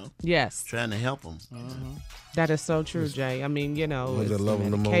 Yes, trying to help them. that is so true, Jay. I mean, Ones it's that the love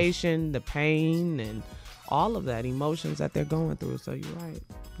 'em the most. medication, the pain, and all of that emotions that they're going through. So you're right.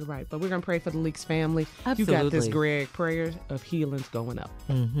 You're right. But we're gonna pray for the Leaks family. You got this, Absolutely. Greg. Prayer of healing's going up.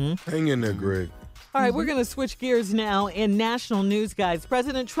 Hang in there, Greg. All right, we're going to switch gears now in national news, guys.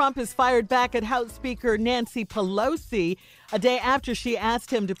 President Trump has fired back at House Speaker Nancy Pelosi a day after she asked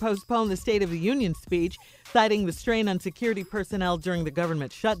him to postpone the State of the Union speech, citing the strain on security personnel during the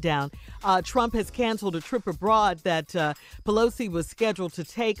government shutdown. Trump has canceled a trip abroad that Pelosi was scheduled to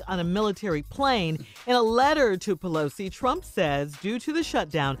take on a military plane. In a letter to Pelosi, Trump says, due to the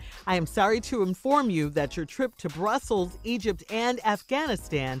shutdown, I am sorry to inform you that your trip to Brussels, Egypt, and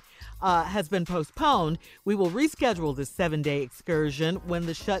Afghanistan has been postponed. We will reschedule this 7-day excursion when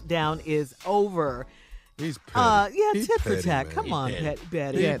the shutdown is over. He's petty. He's tit for petty, tat. man. Come on, petty.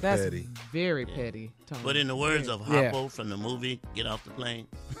 Betty. Yeah, that's petty. very petty. Tony. But in the words of Yeah. Hoppo from the movie Get Off the Plane,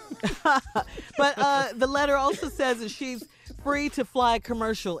 But the letter also says that she's free to fly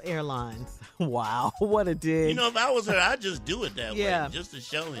commercial airlines. Wow, what a dig. You know, if I was her, I'd just do it that way, just to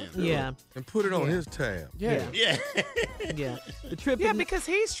show him. Yeah. And put it on his tab. Yeah. Yeah. The trip. Because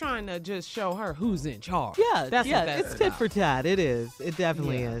he's trying to just show her who's in charge. Yeah, That's what it's tit for tat. It is. It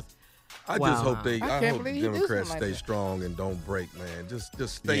definitely is. I just hope I hope the believe he do Democrats something like stay that. strong and don't break, man. Just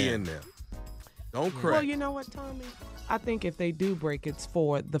stay in there. Don't crack. Well, you know what, Tommy? I think if they do break, it's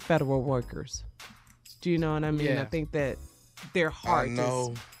for the federal workers. Do you know what I mean? Yeah. I think that their heart I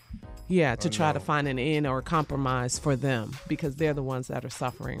know. is, to try to find an end or a compromise for them because they're the ones that are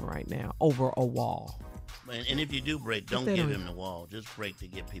suffering right now over a wall. And if you do break, don't give him the wall. Just break to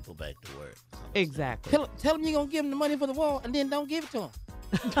get people back to work. Exactly. Tell him you're going to give him the money for the wall and then don't give it to him.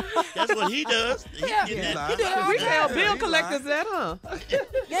 That's what he does. He did that. We tell bill collectors that, huh?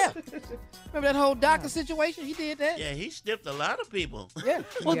 Yeah. Remember that whole DACA situation? He did that. Yeah, he stiffed a lot of people. Yeah.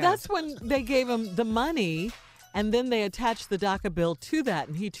 Well, that's when they gave him the money, and then they attached the DACA bill to that,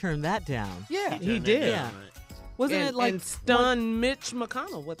 and he turned that down. Yeah. He did. Yeah. Wasn't it like and stun Mitch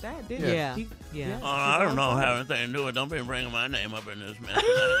McConnell with that, didn't he? Yeah. Yeah. Oh, I don't know how anything to do it. Don't be bringing my name up in this mess.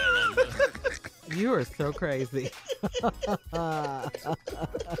 I ain't got nothing to do. You are so crazy.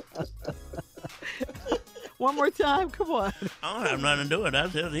 One more time, come on. I don't have nothing to do with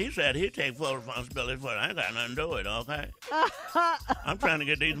it. He said he'd take full responsibility for it. I ain't got nothing to do with it, okay? I'm trying to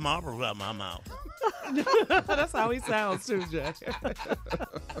get these marbles out my mouth. That's how he sounds too, Jay.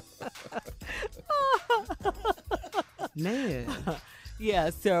 Man.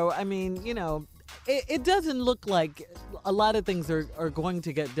 Yeah, so, I mean, you know, it doesn't look like a lot of things are going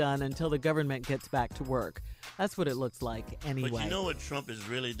to get done until the government gets back to work. That's what it looks like anyway. But you know what Trump is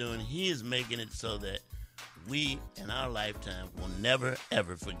really doing? He is making it so that we, in our lifetime, will never,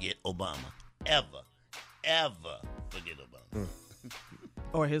 ever forget Obama. Ever forget Obama.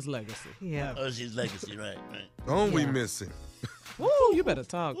 Or his legacy. Yeah. Oh, it's his legacy, right. Don't we miss him? Woo, you better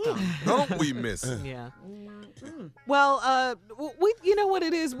talk, Tom. Don't we miss him? Yeah. Well, we, you know what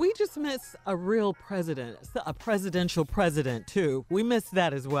it is? We just miss a real president, a presidential president, too. We miss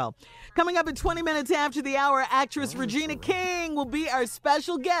that as well. Coming up in 20 minutes after the hour, actress Regina King will be our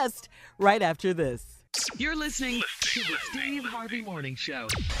special guest right after this. You're listening to the Steve Harvey Morning Show.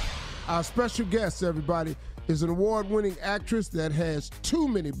 Our special guest, everybody, is an award-winning actress that has too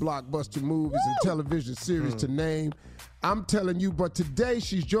many blockbuster movies and television series to name. I'm telling you, but today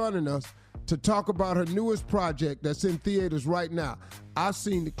she's joining us to talk about her newest project that's in theaters right now. I've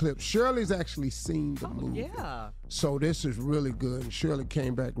seen the clip. Shirley's actually seen the movie. Yeah. So this is really good. And Shirley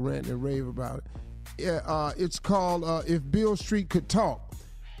came back ranting and raving about it. Yeah, it's called If Beale Street Could Talk.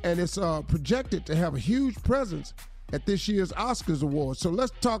 And it's projected to have a huge presence at this year's Oscars Awards. So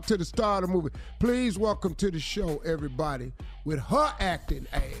let's talk to the star of the movie. Please welcome to the show, everybody, with her acting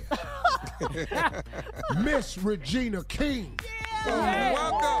ass, Miss Regina King. Yeah.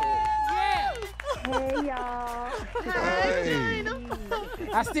 Welcome. Yeah. Hey, y'all. Hey.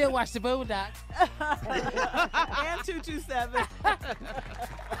 I still watch the Boondocks. And 227.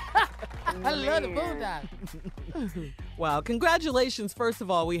 I love the Boondocks. Wow. Congratulations, first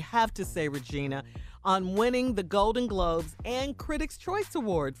of all, we have to say, Regina, on winning the Golden Globes and Critics' Choice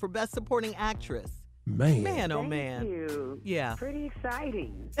Award for Best Supporting Actress. Man, oh man. Thank you. Yeah. Pretty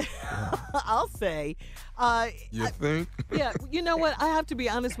exciting. I'll say. You think? Yeah, you know what? I have to be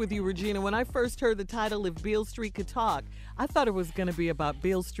honest with you, Regina. When I first heard the title, If Beale Street Could Talk, I thought it was going to be about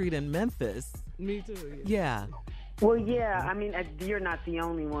Beale Street in Memphis. Me too. Yeah. Well, yeah, I mean, you're not the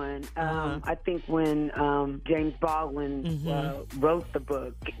only one. I think when James Baldwin wrote the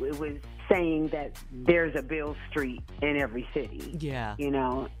book, it was saying that there's a Beale Street in every city. Yeah. You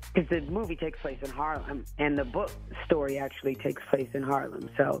know, because the movie takes place in Harlem, and the book story actually takes place in Harlem.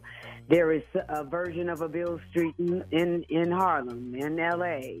 So there is a version of a Beale Street in Harlem, in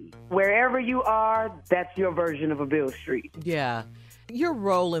L.A. Wherever you are, that's your version of a Beale Street. Yeah. Your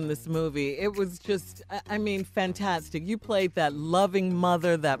role in this movie, it was just, I mean, fantastic. You played that loving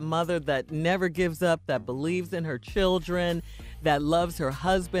mother that never gives up, that believes in her children, that loves her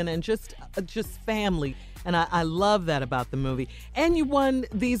husband, and just family. And I love that about the movie. And you won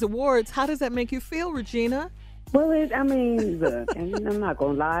these awards. How does that make you feel, Regina? Well, I mean, look, and I'm not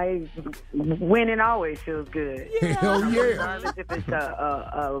going to lie, winning always feels good. Yeah. Hell yeah. Regardless if it's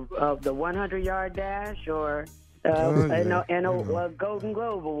the 100-yard dash or a Golden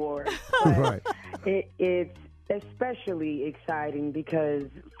Globe award. But Right. It's especially exciting because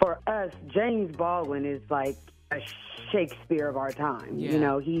for us, James Baldwin is like a Shakespeare of our time. Yeah. You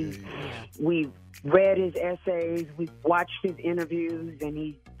know, we've read his essays, we've watched his interviews, and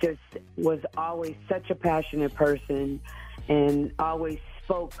he just was always such a passionate person and always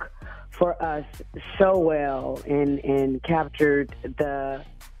spoke for us so well and captured the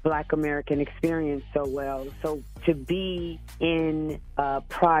Black American experience so well. So to be in a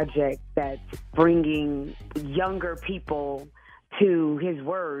project that's bringing younger people to his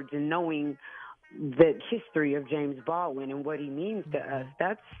words and knowing the history of James Baldwin and what he means to us,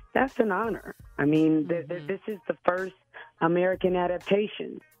 that's an honor. I mean, this is the first American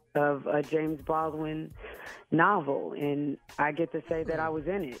adaptation of a James Baldwin novel, and I get to say that I was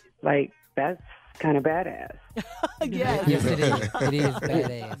in it. Like, that's kind of badass. Yes. Yes, it is. It is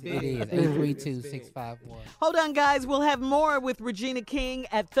badass. It is. 832-651. Hold on, guys. We'll have more with Regina King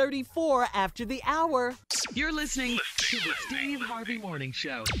at 34 after the hour. You're listening to the Steve Harvey Morning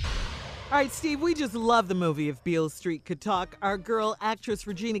Show. All right, Steve, we just love the movie If Beale Street Could Talk. Our girl actress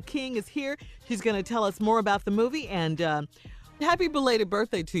Regina King is here. She's going to tell us more about the movie. And happy belated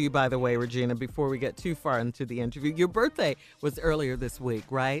birthday to you, by the way, Regina, before we get too far into the interview. Your birthday was earlier this week,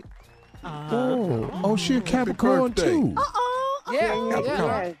 right? She a Capricorn too.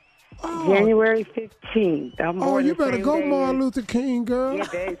 Yes. January 15th. I'm born You the better same go, day Martin as- Luther King, girl.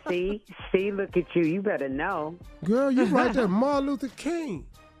 Yeah, see, look at you. You better know. Girl, you right there, Martin Luther King.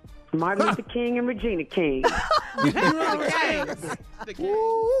 Martin Luther King and Regina King.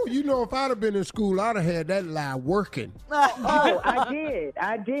 Ooh, you know, if I'd have been in school, I'd have had that lie working. Oh, I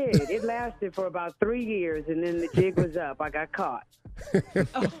did. It lasted for about 3 years, and then the jig was up. I got caught.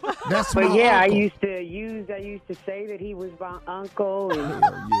 That's But my yeah, uncle. I used to say that he was my uncle, and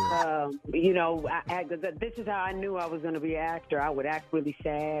this is how I knew I was going to be an actor. I would act really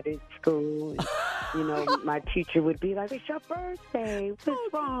sad at school. And, my teacher would be like, "It's your birthday.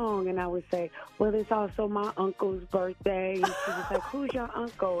 What's wrong?" And I would say, "Well, it's also my uncle's birthday." And she was like, "Who's your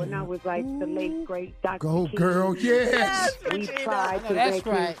uncle?" And I was like, "The late great Dr. Go, King." girl, yes. We tried to make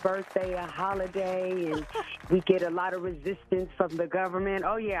his birthday a holiday, and we get a lot of resistance from the government.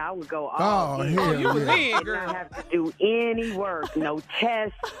 Oh yeah, I would go all in. hell yeah. And not have to do any work, no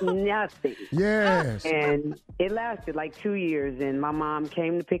tests, nothing. Yes. And it lasted like 2 years, and my mom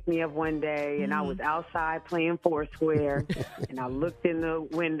came to pick me up one day, and I was outside playing Foursquare, and I looked in the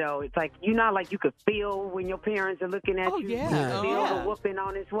window. It's like, like you could feel when your parents are looking at you. yeah. You could feel Yeah. the whooping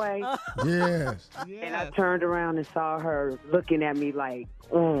on its way. Yes. And I turned around and saw her looking at me like,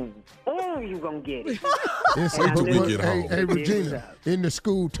 you gonna get it. It's And I like, knew hey, it was Regina, up. in the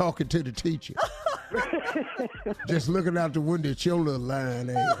school talking to the teacher. Just looking out the window at your little lying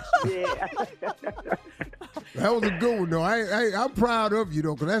ass. Yeah. That was a good one, though. I'm proud of you,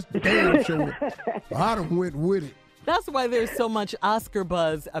 though, because that's damn sure. I done went with it. That's why there's so much Oscar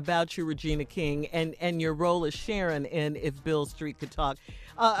buzz about you, Regina King, and your role as Sharon in If Beale Street Could Talk.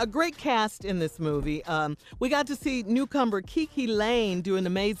 A great cast in this movie. We got to see newcomer Kiki Lane do an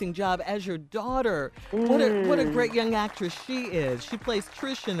amazing job as your daughter. What a great young actress she is. She plays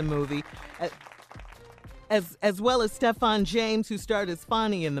Trish in the movie, as well as Stefan James, who starred as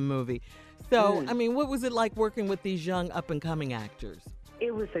Fonnie in the movie. So, I mean, what was it like working with these young up-and-coming actors?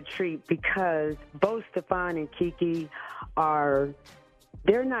 It was a treat because both Stefan and Kiki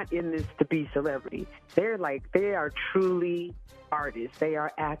they're not in this to be celebrities. They are truly artists. They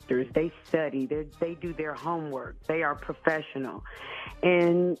are actors. They study. They do their homework. They are professional.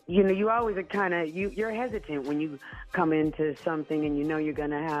 And, you always are kind of, you're hesitant when you come into something and you're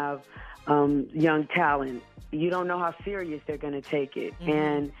going to have young talent. You don't know how serious they're going to take it. Mm-hmm.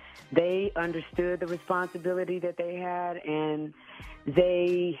 And they understood the responsibility that they had, and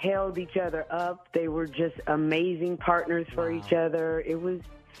they held each other up. They were just amazing partners for each other. It was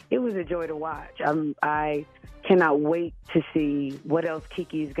a joy to watch. I cannot wait to see what else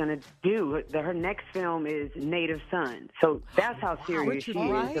Kiki is going to do. Her next film is Native Son. So that's how serious she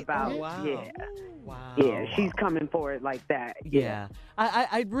is about. Yeah, she's coming for it like that. Yeah.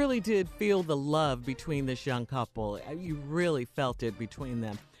 I really did feel the love between this young couple. You really felt it between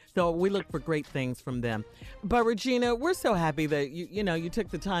them. So we look for great things from them. But Regina, we're so happy that you took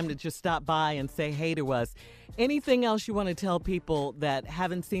the time to just stop by and say hey to us. Anything else you want to tell people that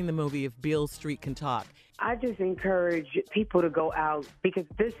haven't seen the movie If Beale Street Can Talk? I just encourage people to go out, because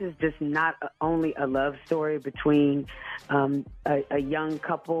this is just not only a love story between a young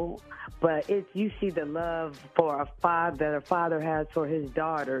couple, but you see the love for that a father has for his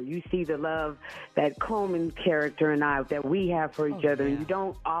daughter. You see the love that Coleman's character and that we have for each other. And you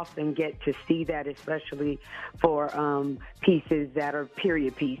don't often get to see that, especially for pieces that are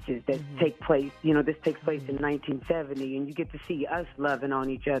period pieces that take place. This takes place in 1970, and you get to see us loving on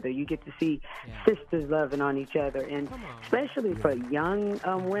each other. You get to see sisters loving on each other, and especially for young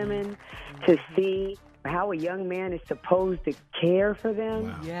women to see how a young man is supposed to care for them.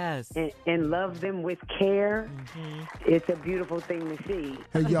 Wow. Yes. And love them with care. It's a beautiful thing to see.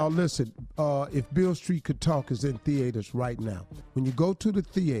 Hey, y'all, listen. If Beale Street Could Talk is in theaters right now, when you go to the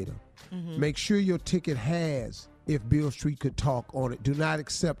theater, make sure your ticket has If Beale Street Could Talk on it. Do not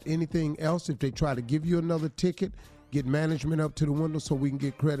accept anything else. If they try to give you another ticket, get management up to the window so we can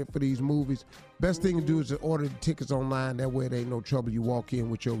get credit for these movies. Best thing to do is to order the tickets online. That way it ain't no trouble. You walk in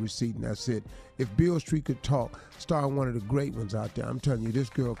with your receipt and that's it. If Beale Street Could Talk, starring one of the great ones out there. I'm telling you, this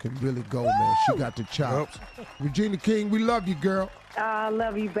girl can really go, man. She got the chops. Regina King, we love you, girl. I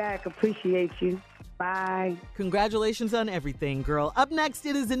love you back. Appreciate you. Bye. Congratulations on everything, girl. Up next,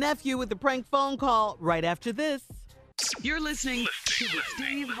 it is a nephew with a prank phone call right after this. You're listening to the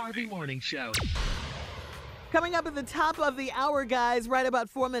Steve Harvey Morning Show. Coming up at the top of the hour, guys, right about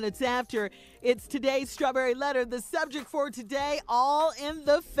 4 minutes after, it's today's Strawberry Letter. The subject for today, all in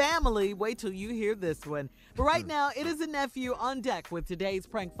the family. Wait till you hear this one. But right now, it is a nephew on deck with today's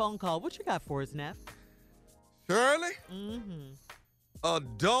prank phone call. What you got for us, Neff? Shirley?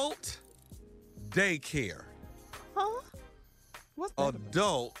 Adult daycare. Huh? What's that?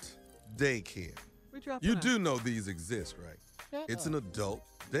 Adult daycare. You do know these exist, right? It's an adult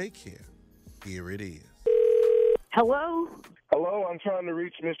daycare. Here it is. Hello? Hello, I'm trying to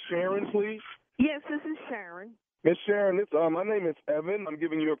reach Miss Sharon, please. Yes, this is Sharon. Miss Sharon, my name is Evan. I'm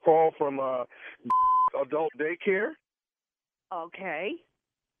giving you a call from adult daycare. Okay.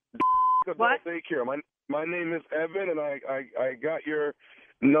 Adult What? daycare. My name is Evan, and I got your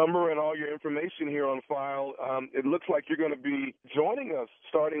number and all your information here on file. It looks like you're going to be joining us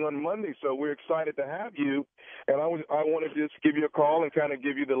starting on Monday, so we're excited to have you. And I wanted to just give you a call and kind of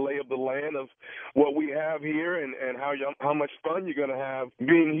give you the lay of the land of what we have here and how much fun you're going to have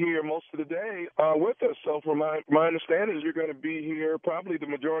being here most of the day with us. So from my understanding, you're going to be here probably the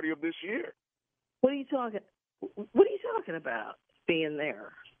majority of this year. What are you talking about? Being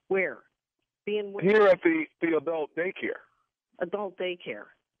there? Where? Being where? Here at the adult daycare. Adult daycare.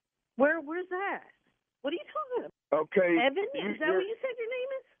 Where's that? What are you talking about? Okay. Evan? Is that what you said your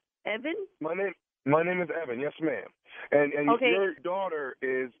name is? Evan? My name is Evan, yes ma'am. And okay. Your daughter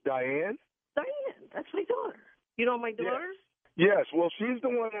is Diane? Diane, that's my daughter. You know my daughter? Yes, well, she's the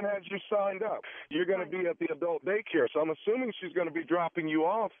one that has you signed up. You're going to be at the adult daycare, so I'm assuming she's going to be dropping you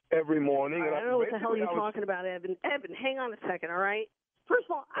off every morning. I don't know what the hell you're talking about, Evan. Evan, hang on a second, all right? First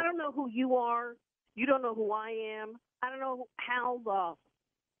of all, I don't know who you are. You don't know who I am. I don't know how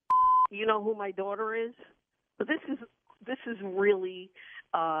you know who my daughter is. But this is really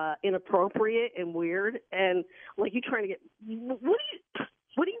inappropriate and weird. And like you trying to get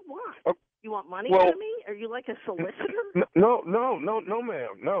what do you want? You want money out of me? Are you like a solicitor? No, ma'am.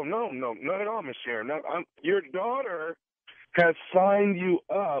 No, not at all, Miss Sharon. Your daughter has signed you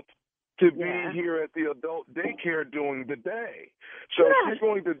up to be here at the adult daycare during the day. So she's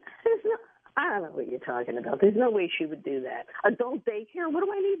going to... I don't know what you're talking about. There's no way she would do that. Adult daycare? What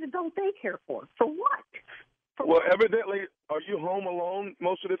do I need adult daycare for? For what? Well, evidently, are you home alone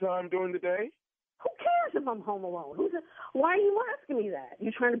most of the time during the day? Who cares if I'm home alone? Why are you asking me that?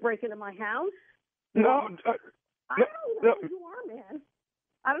 You trying to break into my house? No. I don't know who you are, man.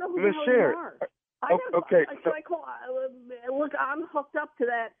 I don't know who the hell you are. Okay. Should I call? Look, I'm hooked up to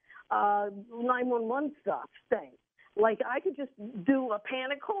that 911 stuff thing. Like, I could just do a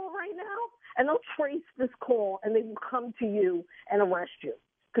panic call right now, and they'll trace this call, and they will come to you and arrest you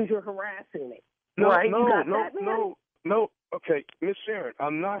because you're harassing me. No. Okay, Miss Sharon,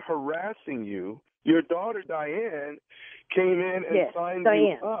 I'm not harassing you. Your daughter, Diane, came in and signed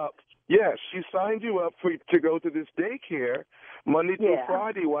you up. Yes, she signed you up to go to this daycare Monday through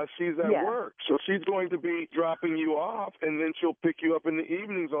Friday while she's at work. So she's going to be dropping you off, and then she'll pick you up in the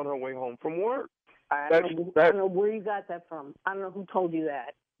evenings on her way home from work. I don't know where you got that from. I don't know who told you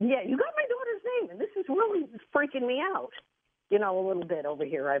that. Yeah, you got my daughter's name, and this is really freaking me out, a little bit over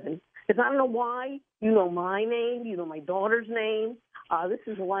here, Evan. Because I don't know why. You know my name. You know my daughter's name. This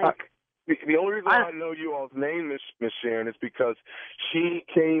is like... The only reason I know you all's name, Miss Sharon, is because she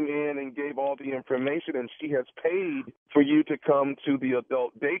came in and gave all the information, and she has paid for you to come to the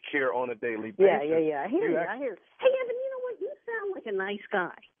adult daycare on a daily basis. Yeah. I hear you. Hey, Evan, you know what? You sound like a nice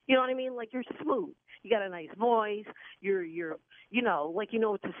guy. You know what I mean? Like, you're smooth. You got a nice voice. You're like you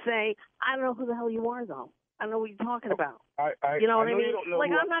know what to say. I don't know who the hell you are, though. I don't know what you're talking about. You know what I mean? Like,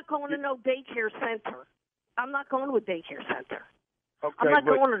 I'm not going to no daycare center. I'm not going to a daycare center. Okay, I'm not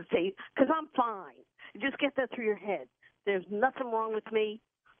going to date because I'm fine. Just get that through your head. There's nothing wrong with me.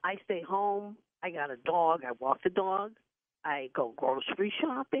 I stay home. I got a dog. I walk the dog. I go grocery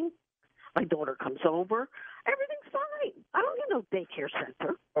shopping. My daughter comes over. Everything's right. I don't need no daycare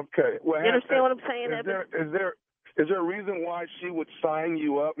center. Okay. Well, You understand what I'm saying, Evan? Is there a reason why she would sign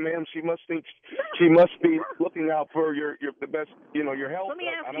you up, ma'am? She must think she must be looking out for your the best, your health. Let me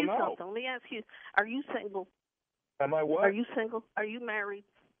ask I don't you know. something. Let me ask you, are you single? Am I what? Are you single? Are you married?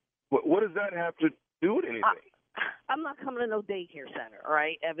 What does that have to do with anything? I'm not coming to no daycare center, all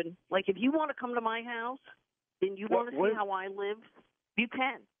right, Evan? Like, if you want to come to my house and you want to see how I live, you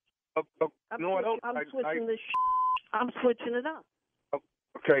can. No, I don't. I'm switching this. I'm switching it up.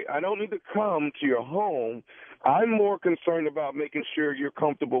 Okay, I don't need to come to your home. I'm more concerned about making sure you're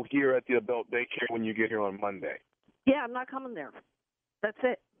comfortable here at the adult daycare when you get here on Monday. Yeah, I'm not coming there. That's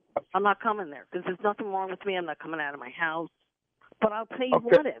it. I'm not coming there because there's nothing wrong with me. I'm not coming out of my house. But I'll tell you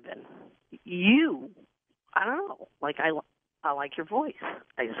what, Evan. I don't know. Like, I like your voice.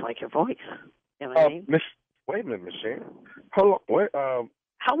 I just like your voice. You know what I mean? Wait a minute, Miss Sharon. Hold on. Wait,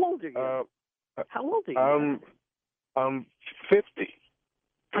 how old are you? How old are you? I'm 50.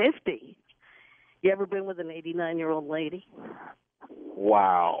 50? You ever been with an 89-year-old lady?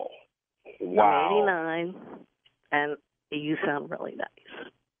 Wow. I'm 89, and you sound really nice.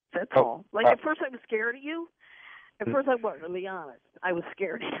 That's all. Like, at first I was scared of you. At first I was, I'll be honest. I was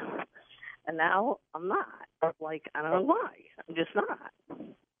scared of you. And now I'm not. Like, I don't know why. I'm just not.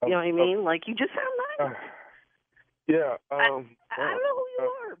 You know what I mean? Like, you just sound nice. Yeah. I don't know who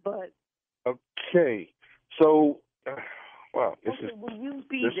you are, but... Okay. So, wow. Will you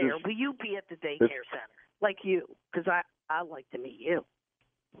be there? Will you be at the daycare center? Like you? Because I'd like to meet you.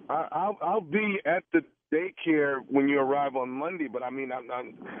 I'll be at the daycare when you arrive on Monday, but I mean,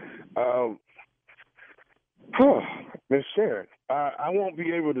 Miss Sharon, I won't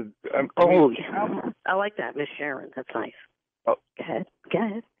be able to. I like that, Miss Sharon. That's nice. Oh. Go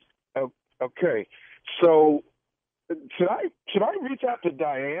ahead. Okay, so should I reach out to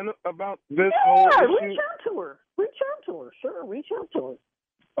Diane about this whole issue? Reach out to her. Sure, reach out to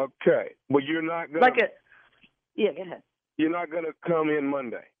her. Okay, well, you're not gonna. Yeah, go ahead. You're not gonna come in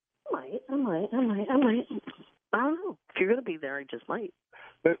Monday. I might. I don't know. If you're gonna be there, I just might.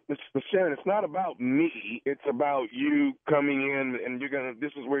 But Sharon, it's not about me. It's about you coming in, and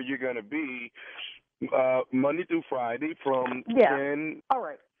this is where you're gonna be Monday through Friday from 10. All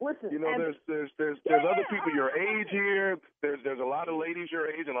right. Listen. There's other people your age here. There's a lot of ladies your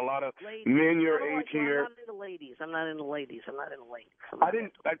age and a lot of men your age here. I'm not into ladies.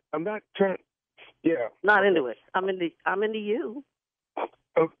 I'm not trying. Yeah. Not into it. I'm into you.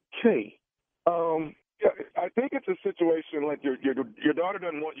 Okay. I think it's a situation like your daughter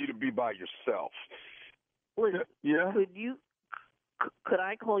doesn't want you to be by yourself. Listen, yeah. Could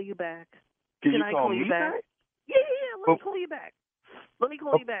I call you back? Can I call me back? Yeah. Let me call you back. Let me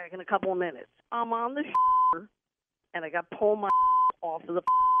call you back in a couple of minutes. I'm on the and I got to pull my off of the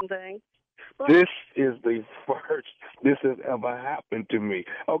thing. This is the first this has ever happened to me.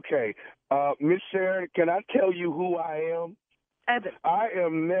 Okay, Miss Sharon, can I tell you who I am? Evan. I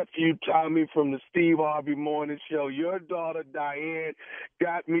am nephew Tommy from the Steve Harvey Morning Show. Your daughter Diane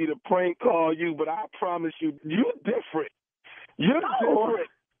got me to prank call you, but I promise you, you're different. You're different.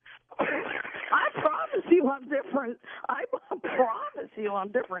 I promise you I'm different. I promise you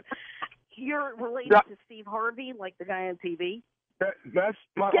I'm different. You're related to Steve Harvey, like the guy on TV? That's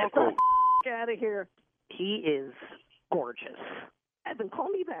my uncle. Get the out of here. He is gorgeous. Evan, call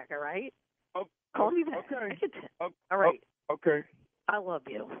me back, all right? Call me back. Okay. All right. Okay. I love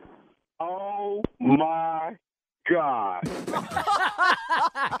you. Oh, my God.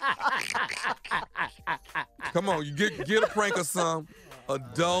 Come on, you get a prank or some.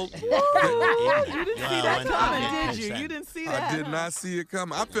 Adult. You didn't see that coming, did you? You didn't see that. I did not see it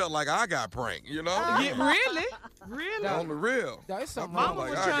coming. I felt like I got pranked, you know? Really? Really? On the real. Mama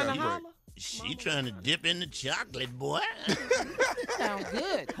was trying to holler. She trying to dip in the chocolate, boy. You sound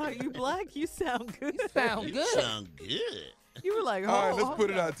good. Are you black? You sound good. You sound good. You sound good. You were like, all right, let's put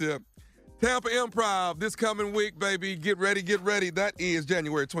it out there. Tampa Improv this coming week, baby. Get ready, get ready. That is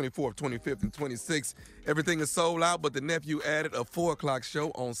January 24th, 25th, and 26th. Everything is sold out, but the nephew added a 4 o'clock show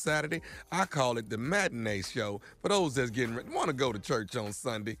on Saturday. I call it the matinee show. For those that's getting ready, want to go to church on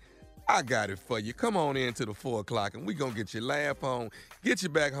Sunday, I got it for you. Come on in to the 4 o'clock, and we're going to get your laugh on, get you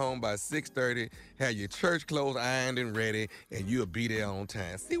back home by 6:30, have your church clothes ironed and ready, and you'll be there on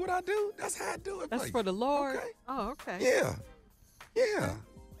time. See what I do? That's how I do it. That's for the Lord? Okay. Oh, okay. Yeah. Yeah.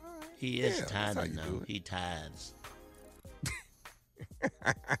 He is tithing, though. He tithes.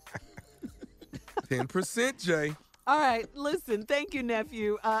 10%, Jay. All right, listen, thank you,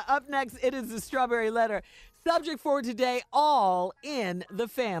 nephew. Up next, it is the Strawberry Letter. Subject for today, all in the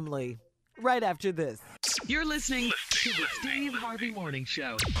family. Right after this. You're listening to the Steve Harvey Morning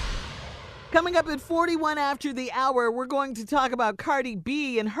Show. Coming up at 41 after the hour, we're going to talk about Cardi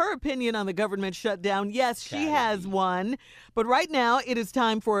B and her opinion on the government shutdown. Yes, she has one. But right now, it is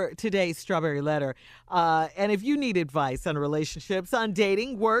time for today's Strawberry Letter. And if you need advice on relationships, on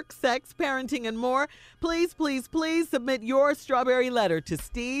dating, work, sex, parenting, and more, please, please, please submit your Strawberry Letter to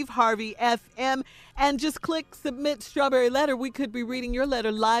Steve Harvey FM. And just click Submit Strawberry Letter. We could be reading your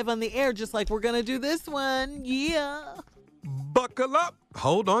letter live on the air, just like we're going to do this one. Yeah. Buckle up.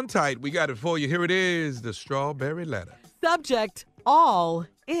 Hold on tight. We got it for you. Here it is, the Strawberry Letter. Subject, all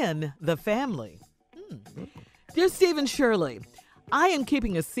in the family. Dear Steve and Shirley, I am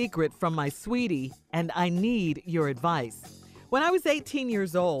keeping a secret from my sweetie, and I need your advice. When I was 18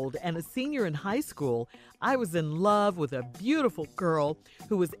 years old and a senior in high school, I was in love with a beautiful girl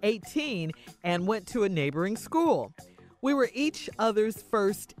who was 18 and went to a neighboring school. We were each other's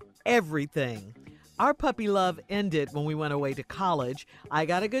first everything. Our puppy love ended when we went away to college. I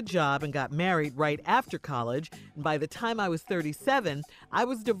got a good job and got married right after college. And by the time I was 37, I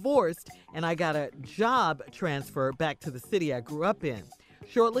was divorced and I got a job transfer back to the city I grew up in.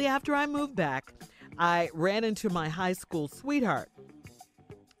 Shortly after I moved back, I ran into my high school sweetheart.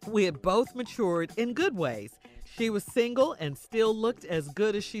 We had both matured in good ways. She was single and still looked as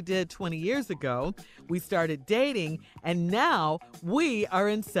good as she did 20 years ago. We started dating, and now we are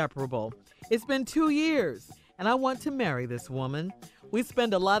inseparable. It's been 2 years, and I want to marry this woman. We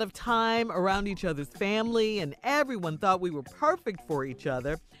spend a lot of time around each other's family, and everyone thought we were perfect for each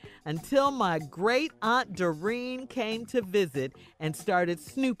other until my great Aunt Doreen came to visit and started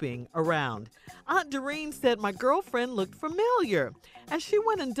snooping around. Aunt Doreen said my girlfriend looked familiar, and she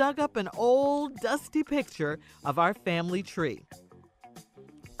went and dug up an old, dusty picture of our family tree.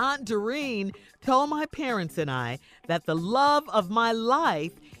 Aunt Doreen told my parents and I that the love of my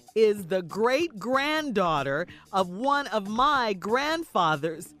life is the great-granddaughter of one of my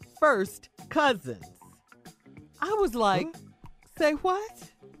grandfather's first cousins. I was like, say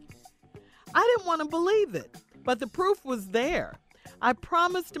what? I didn't want to believe it, but the proof was there. I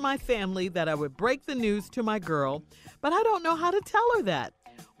promised my family that I would break the news to my girl, but I don't know how to tell her that.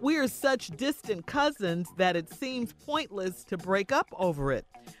 We are such distant cousins that it seems pointless to break up over it.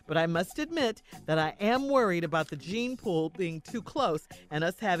 But I must admit that I am worried about the gene pool being too close and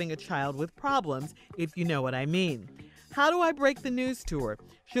us having a child with problems, if you know what I mean. How do I break the news to her?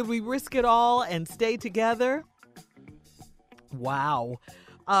 Should we risk it all and stay together? Wow.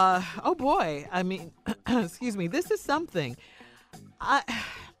 Oh boy. I mean, excuse me. This is something.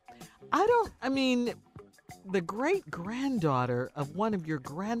 The great-granddaughter of one of your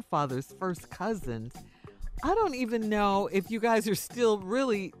grandfather's first cousins, I don't even know if you guys are still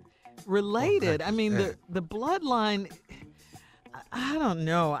really related. I mean, the bloodline, I don't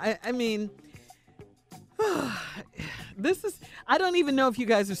know. I mean, I don't even know if you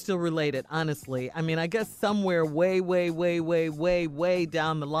guys are still related, honestly. I mean, I guess somewhere way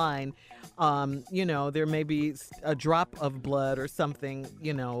down the line, there may be a drop of blood or something,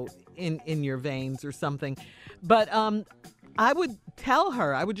 in your veins or something. But I would tell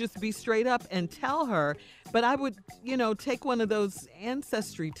her, I would just be straight up and tell her, but I would, take one of those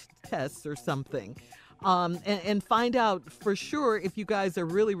ancestry tests or something and find out for sure if you guys are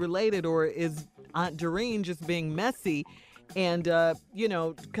really related, or is Aunt Doreen just being messy and,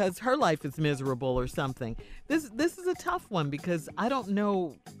 because her life is miserable or something. This is a tough one because I don't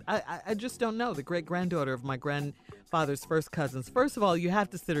know. I just don't know. The great-granddaughter of my grandfather's first cousins. First of all, you have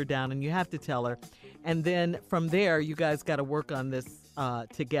to sit her down and you have to tell her. And then from there, you guys got to work on this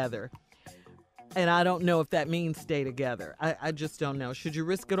together. And I don't know if that means stay together. I just don't know. Should you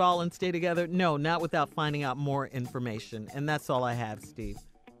risk it all and stay together? No, not without finding out more information. And that's all I have, Steve.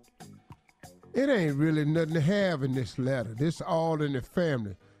 It ain't really nothing to have in this letter. This all in the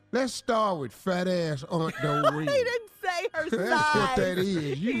family. Let's start with fat ass Aunt Doreen. He didn't say her size. That's what that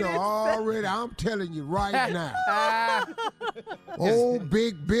is. You know already. I'm telling you right now. Old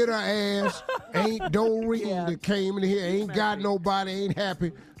big bitter ass Aunt Doreen that came in here, ain't got nobody, ain't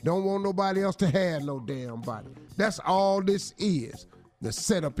happy, don't want nobody else to have no damn body. That's all this is. The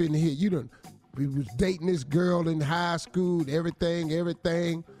setup in here. We was dating this girl in high school,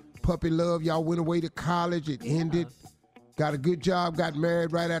 everything. Puppy love, y'all went away to college, it ended. Got a good job, got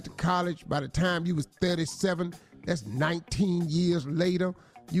married right after college. By the time you was 37, that's 19 years later.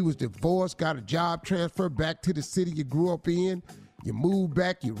 You was divorced, got a job transfer back to the city you grew up in. You moved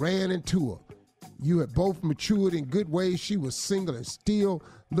back, you ran into her. You had both matured in good ways. She was single and still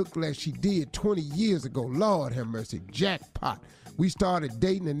looked like she did 20 years ago. Lord have mercy, jackpot. We started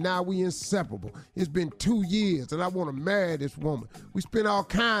dating and now we inseparable. It's been 2 years and I want to marry this woman. We spent all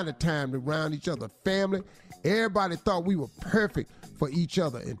kind of time around each other, family. Everybody thought we were perfect for each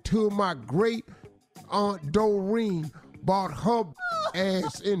other until my great Aunt Doreen brought her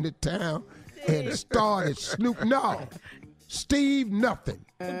ass into town and started snooping. No, Steve, nothing.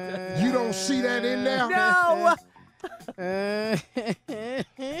 You don't see that in there? No.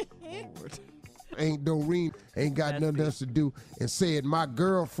 Aunt Doreen ain't got nothing else to do and said my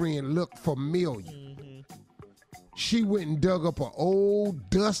girlfriend looked familiar. She went and dug up an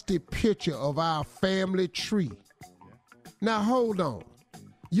old dusty picture of our family tree. Now hold on.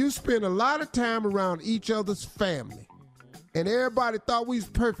 You spend a lot of time around each other's family, and everybody thought we was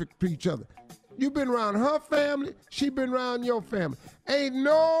perfect for each other. You been around her family, she been around your family. Ain't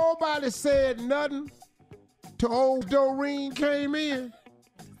nobody said nothing till old Doreen came in.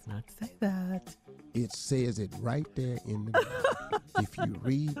 Let's not say that. It says it right there in the book, if you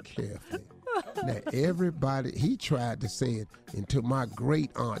read carefully. Now, everybody, he tried to say it into my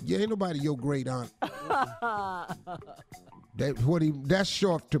great aunt. Yeah, ain't nobody your great aunt. That's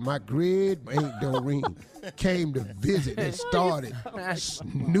short to my great Aunt Doreen came to visit and started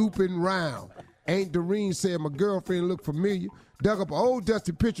snooping around. Aunt Doreen said my girlfriend looked familiar, dug up an old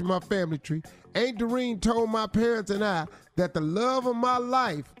dusty picture of my family tree. Aunt Doreen told my parents and I that the love of my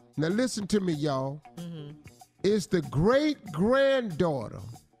life, now listen to me, y'all, is the great-granddaughter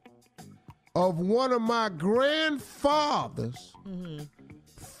of one of my grandfather's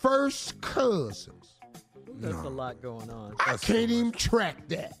first cousins. There's a lot going on. I can't even track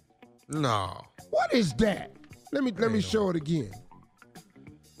that. No. What is that? Let me show it again.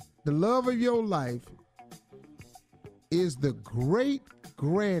 The love of your life is the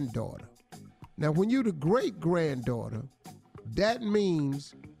great-granddaughter. Now, when you're the great-granddaughter, that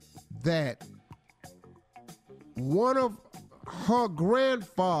means that one of her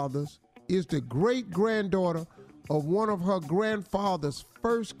grandfathers is the great-granddaughter of one of her grandfather's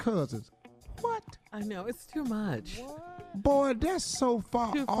first cousins. What? I know, it's too much. What? Boy, that's so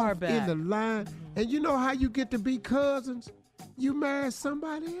far off back in the line. And you know how you get to be cousins? You marry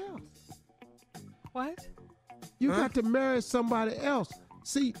somebody else. What? You got to marry somebody else.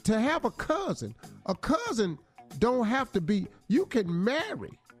 See, to have a cousin don't have to be, you can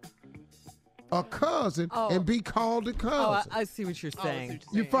marry a cousin and be called a cousin. Oh, I see what you're saying.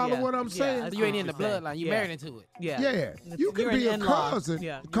 You follow what I'm saying? You ain't in the bloodline. You married into it. Yeah. You can be a cousin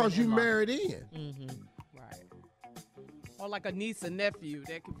because you married in. Right. Or like a niece and nephew.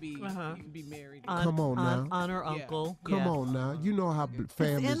 That could be, you could be married. Come on now. Aunt or uncle. Come on now. You know how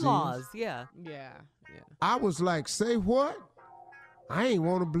families in-laws, is. Yeah. I was like, say what? I ain't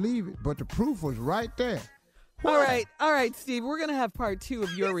want to believe it, but the proof was right there. What? All right, Steve. We're going to have part 2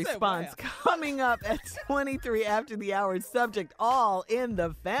 of your response coming up at 23 after the hour. Subject all in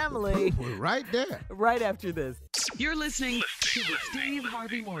the family. We're right there. Right after this. You're listening to the Steve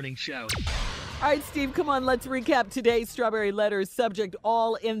Harvey Morning Show. All right, Steve, come on. Let's recap today's Strawberry Letters. Subject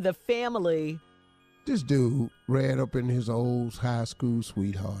all in the family. This dude ran up in his old high school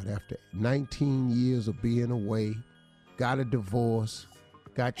sweetheart after 19 years of being away, got a divorce,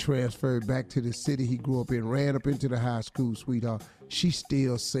 got transferred back to the city he grew up in, ran up into the high school sweetheart. She's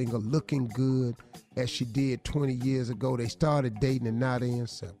still single, looking good as she did 20 years ago. They started dating and now they're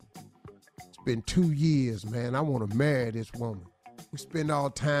inseparable. It's been 2 years, man. I want to marry this woman. We spend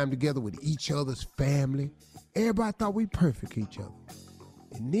all time together with each other's family. Everybody thought we perfect each other.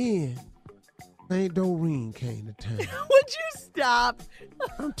 And then Aunt Doreen came to town. Would you stop?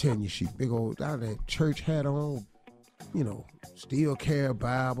 I'm telling you, she big old, out of that church hat on, still carry a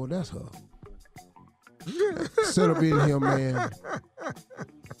Bible. That's her. Sit up in here, man.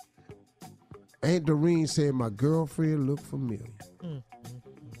 Aunt Doreen said my girlfriend looked familiar.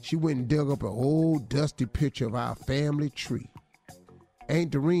 She went and dug up an old dusty picture of our family tree.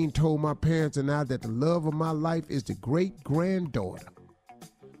 Aunt Doreen told my parents and I that the love of my life is the great-granddaughter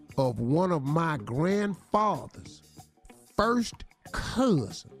of one of my grandfather's first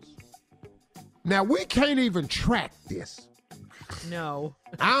cousins. Now, we can't even track this. No.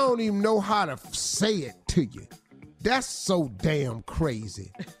 I don't even know how to say it to you. That's so damn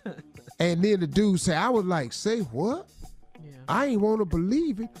crazy. And then the dude said, I was like, say what? Yeah. I ain't want to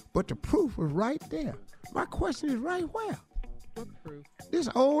believe it, but the proof was right there. My question is right where? What proof? This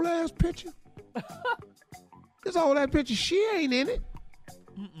old-ass picture? This old-ass picture, she ain't in it.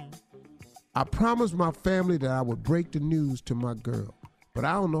 I promised my family that I would break the news to my girl, but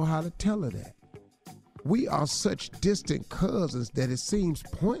I don't know how to tell her that. We are such distant cousins that it seems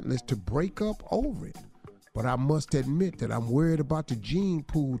pointless to break up over it. But I must admit that I'm worried about the gene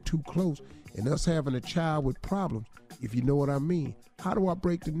pool too close and us having a child with problems, if you know what I mean. How do I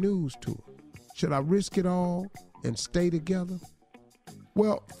break the news to her? Should I risk it all and stay together?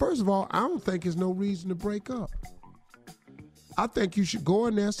 Well, first of all, I don't think there's no reason to break up. I think you should go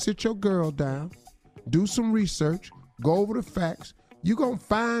in there, sit your girl down, do some research, go over the facts. You're going to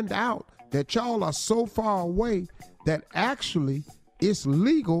find out that y'all are so far away that actually it's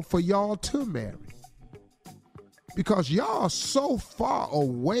legal for y'all to marry. Because y'all are so far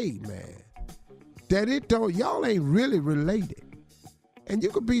away, man, that y'all ain't really related. And you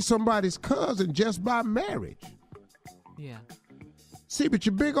could be somebody's cousin just by marriage. Yeah. See, but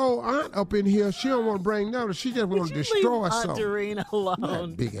your big old aunt up in here, she don't want to bring nothing. She just want to destroy something. Aunt Doreen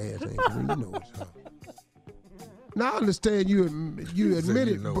alone. That big ass Aunt Doreen, you know it's her. Now I understand you admit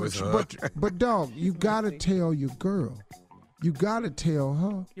it, but dog, you gotta tell your girl. You gotta tell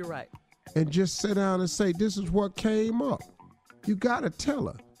her. You're right. And just sit down and say, this is what came up. You gotta tell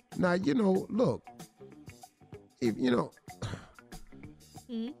her. Now, look, if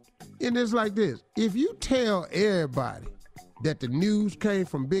and it's like this. If you tell everybody that the news came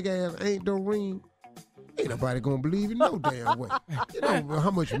from big ass Aunt Doreen, ain't nobody gonna believe it no damn way. You know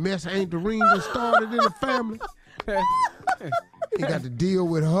how much mess Aunt Doreen just started in the family? You got to deal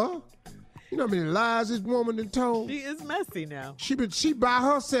with her. You know how many lies this woman done told? She is messy now. She by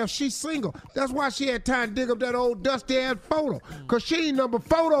herself. She's single. That's why she had time to dig up that old dusty ass photo. Because she ain't number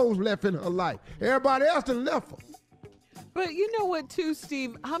photos left in her life. Everybody else done left her. But you know what, too,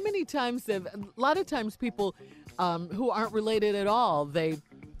 Steve? How many times a lot of times people who aren't related at all, they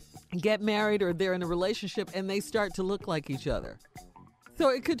get married or they're in a relationship and they start to look like each other. So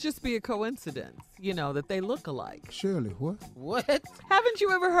it could just be a coincidence, that they look alike. Shirley, what? What? Haven't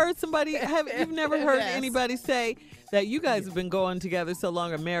you ever heard you've never heard anybody say that you guys have been going together so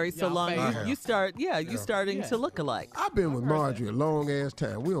long or married so long, you starting to look alike. I've been with Marjorie a long ass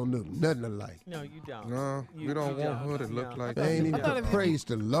time. We don't look nothing alike. No, you don't. No, we don't want her to look like that. They ain't even praise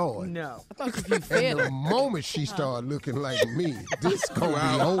the Lord. No. I thought if you fed And the moment she started looking like me, this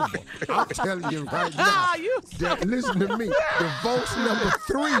gonna be over. I'm telling you right now. Listen to me. Divorce number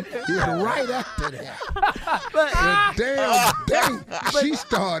 3 is right after that. But the damn day she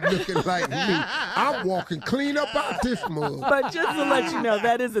started looking like me, I'm walking clean up out this mug. But just to let you know,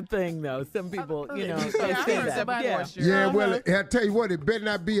 that is a thing, though. Some people, they say that. Yeah, well, I tell you what, it better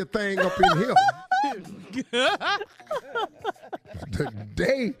not be a thing up in here. The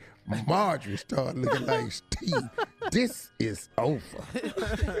day Marjorie started looking like Steve, this is over.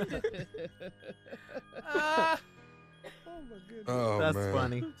 Oh, that's man.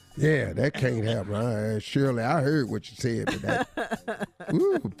 funny. Yeah, that can't happen. Shirley, I heard what you said, but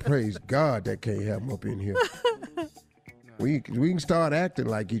ooh, praise God, that can't happen up in here. We can start acting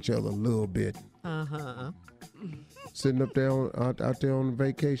like each other a little bit. Sitting up there out there on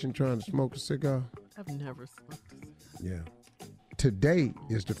vacation trying to smoke a cigar. I've never smoked a cigar. Yeah. Today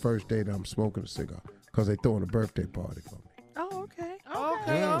is the first day that I'm smoking a cigar because they throwing a birthday party for me. Oh, okay.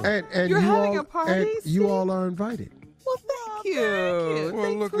 Okay. And you're having all, a party, and Steve? you all are invited. Well, thank you.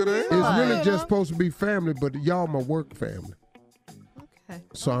 Well, look at that. It's really just supposed to be family, but y'all my work family. Okay.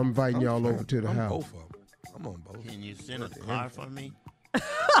 So I'm inviting y'all over to the I'm house. both of them. I'm on both. Can you send a car for me?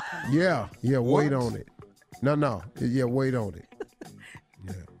 Yeah, wait on it. No. Yeah, wait on it.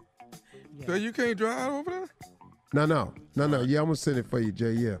 Yeah. So you can't drive over there? No. Yeah, I'm gonna send it for you,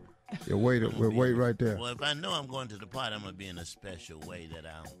 Jay. Yeah, wait right there. Well, if I know I'm going to the party, I'm gonna be in a special way that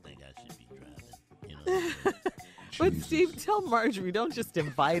I don't think I should be driving. But Steve, tell Marjorie, don't just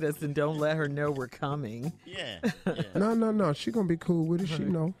invite us and don't let her know we're coming. Yeah. No. She gonna be cool with it. She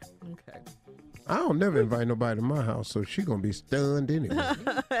know. Okay. I don't never invite nobody to my house, so she gonna be stunned anyway.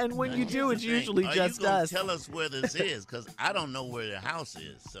 And when you do, it's usually just you gonna us. Tell us where this is, because I don't know where the house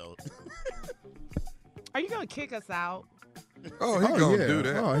is. So. Are you gonna kick us out? Oh, he gonna do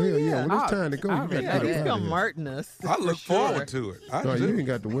that. Oh, hell yeah. When it's time to go, you gotta Yeah, get he's out gonna of here. Martin us. I look forward to it. No, you ain't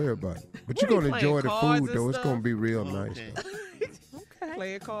got to worry about it. But you're What, gonna you enjoy the playing food cards though. and It's gonna stuff? be real nice. Okay.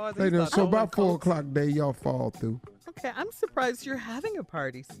 Playing cards. Hey, and now, stuff. so about Rolling 4 o'clock day, y'all fall through. Okay, I'm surprised you're having a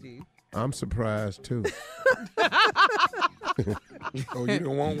party, Steve. I'm surprised too. Oh, you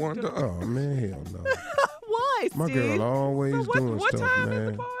don't want one? Oh man, hell no. Why, Steve? My girl always doing what stuff, time man.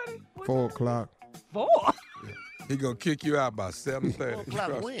 is the party? 4 o'clock. 4. He gonna kick you out by 7:30.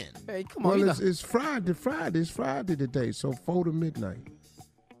 O'clock when? Hey, come on. Well, it's Friday. It's Friday today, so 4 to midnight.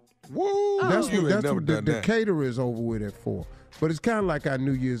 Woo! That's you what ain't never the done that. caterer is over with at 4. But it's kind of like our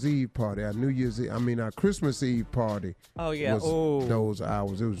New Year's Eve party. Our Christmas Eve party. Oh, yeah. Was those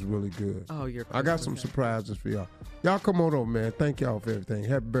hours. It was really good. Oh, you're. I got some surprises for y'all. Y'all come on over, man. Thank y'all for everything.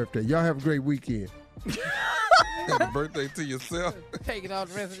 Happy birthday. Y'all have a great weekend. Happy birthday to yourself. Take it all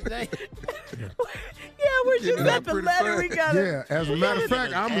the rest of the day. Yeah, we're just at the letter. We got Yeah, as a matter of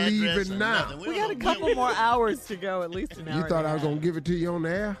fact, I'm leaving now. We got a couple more hours to go, at least an hour. You thought I was going to give it to you on the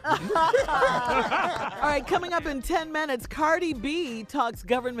air? All right, coming up in 10 minutes, Cardi B talks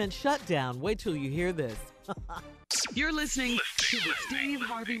government shutdown. Wait till you hear this. You're listening to the Steve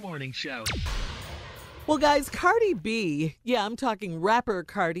Harvey Morning Show. Well, guys, Cardi B, yeah, I'm talking rapper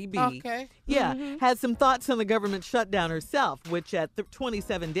Cardi B. Okay. Yeah, has some thoughts on the government shutdown herself, which at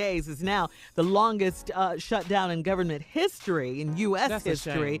 27 days is now the longest shutdown in government history, in U.S.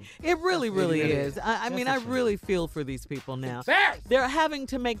 history. It really is. I mean, I really feel for these people now. They're having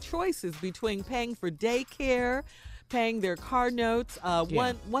to make choices between paying for daycare, paying their car notes.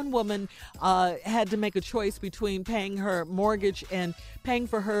 One woman had to make a choice between paying her mortgage and paying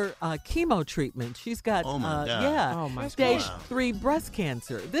for her chemo treatment. She's got stage 3 breast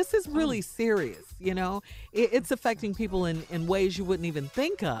cancer. This is really serious, you know. It's affecting people in ways you wouldn't even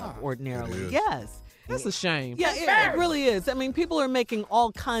think of ordinarily. Yes. That's a shame. Yeah, it really is. I mean, people are making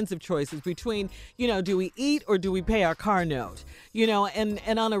all kinds of choices between, you know, do we eat or do we pay our car note? You know,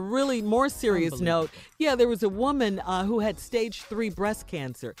 and on a really more serious note, there was a woman who had stage 3 breast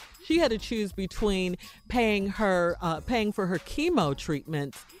cancer. She had to choose between paying for her chemo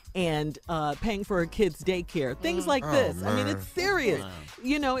treatment and paying for her kids' daycare. Things like this. I mean, it's serious. Wow.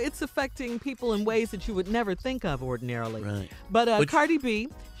 You know, it's affecting people in ways that you would never think of ordinarily. Right. But Cardi B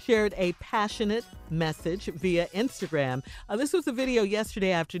shared a passionate message via Instagram. This was a video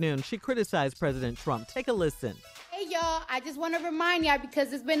yesterday afternoon. She criticized President Trump. Take a listen. Hey, y'all, I just want to remind y'all,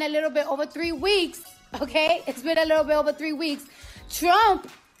 because it's been a little bit over 3 weeks, okay? It's been a little bit over 3 weeks.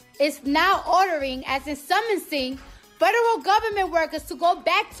 Trump is now ordering, as in summoning, federal government workers to go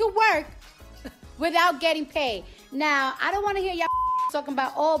back to work without getting paid. Now, I don't want to hear y'all talking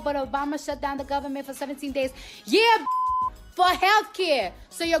about, but Obama shut down the government for 17 days. Yeah, for health care.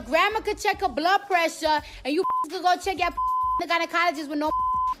 So your grandma could check her blood pressure and you could go check your the gynecologist with no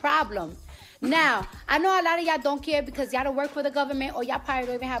problem. Now, I know a lot of y'all don't care because y'all don't work for the government or y'all probably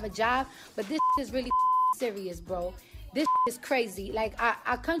don't even have a job, but this is really serious, bro. This is crazy. Like,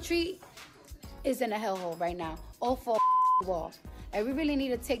 our country is in a hellhole right now. All for wall. And we really need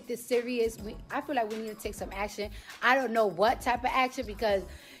to take this serious. I feel like we need to take some action. I don't know what type of action because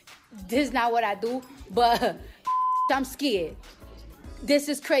this is not what I do, but I'm scared. This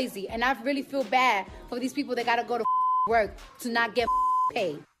is crazy. And I really feel bad for these people that got to go to work to not get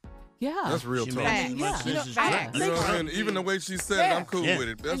paid. Yeah. That's real talk. Even the way she said it, I'm cool with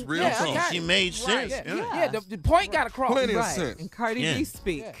it. That's real talk. She made sense. The point got across. Plenty of sense. And Cardi B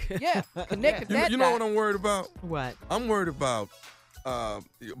speak. Connected that. You know what I'm worried about? What? I'm worried about,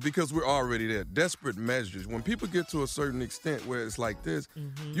 because we're already there, desperate measures. When people get to a certain extent where it's like this,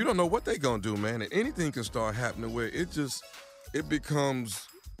 you don't know what they're going to do, man. And anything can start happening where it becomes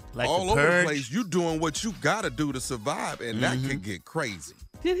like all over the place. You doing what you got to do to survive, and that can get crazy.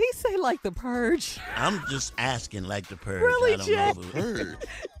 Did he say like the Purge? I'm just asking like the Purge. Really, Jay?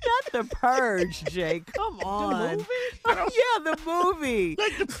 Not the Purge, Jay. Come on. The movie? The movie.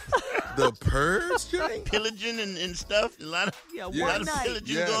 Like the Purge, Jay? Pillaging and stuff. A lot of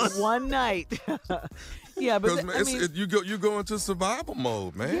pillaging going. One night. Yeah, but you go into survival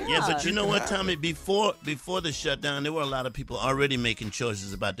mode, man. Yeah, but you know what, Tommy? Before the shutdown, there were a lot of people already making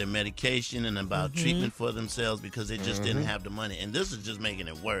choices about their medication and about treatment for themselves because they just didn't have the money. And this is just making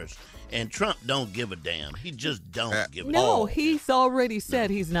it worse. And Trump don't give a damn. He just don't give a damn. No, he's already said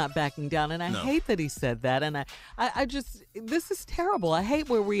he's not backing down, and I hate that he said that. And I just, this is terrible. I hate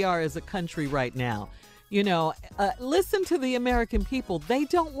where we are as a country right now. You know, listen to the American people. They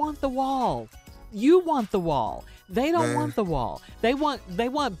don't want the wall. You want the wall. They don't want the wall. They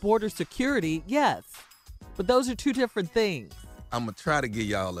want border security, yes. But those are two different things. I'm going to try to give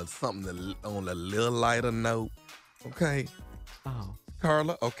y'all something on a little lighter note. Okay? Oh.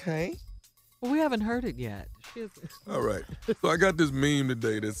 Carla, okay? Well, we haven't heard it yet. All right. So I got this meme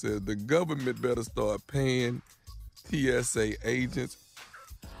today that says the government better start paying TSA agents.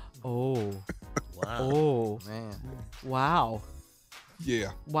 Oh. Wow. Oh. Man. Wow.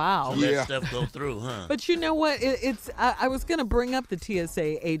 Yeah. Wow. Let stuff go through, huh? But you know what? I was going to bring up the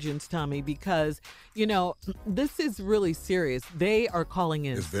TSA agents, Tommy, because, you know, this is really serious. They are calling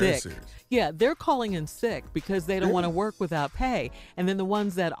in sick. Very serious. Yeah, they're calling in sick because they don't want to work without pay. And then the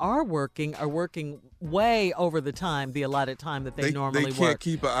ones that are working way over the allotted time that they normally work. They can't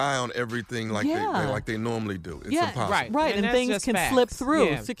keep an eye on everything like they normally do. It's impossible. Right. And things can slip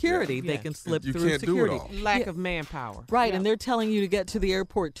through security. Yeah. They can slip through security. You can't do it all. Lack of manpower. Right, and they're telling you to get to the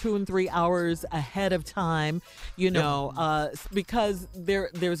airport 2 and 3 hours ahead of time, you know, because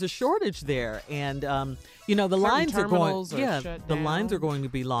there's a shortage there. And, You know, the lines are going. Yeah, the lines are going to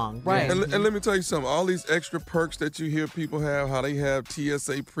be long. Right. And let me tell you something. All these extra perks that you hear people have, how they have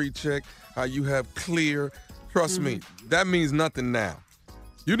TSA pre-check, how you have clear. Trust me, that means nothing now.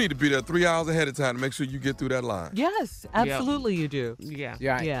 You need to be there 3 hours ahead of time to make sure you get through that line. Yes, absolutely you do.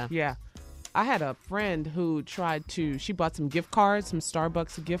 Yeah. I had a friend who she bought some gift cards, some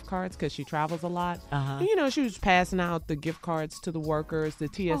Starbucks gift cards, because she travels a lot. And, you know, she was passing out the gift cards to the workers, the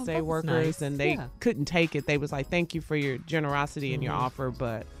TSA workers, nice. And they couldn't take it. They was like, thank you for your generosity and your offer,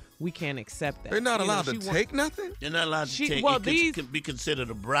 but we can't accept that. They're not allowed to take nothing? They're not allowed to take. Well, these can be considered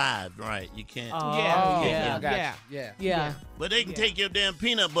a bribe, right? You can't. Yeah. But they can take your damn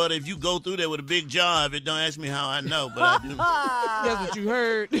peanut butter if you go through there with a big jar of it. Don't ask me how I know, but I do. That's what you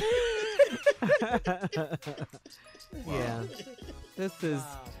heard. Yeah. This is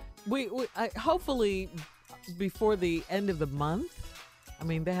hopefully before the end of the month. I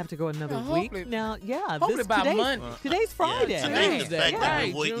mean, they have to go another week now. Yeah, hopefully by Monday. Today's Friday. Yeah, the fact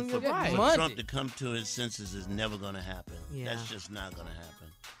that we're waiting for Monday. Trump to come to his senses is never going to happen. Yeah. That's just not going to happen.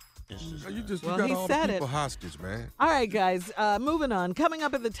 You got all the people hostage, man. All right, guys, moving on. Coming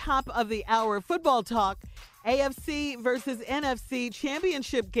up at the top of the hour, football talk, AFC versus NFC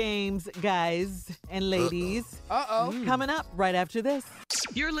Championship games, guys and ladies. Coming up right after this.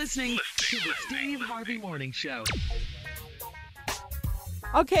 You're listening to the Steve Harvey Morning Show.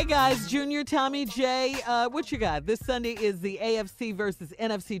 Okay, guys, Junior, Tommy, Jay, what you got? This Sunday is the AFC versus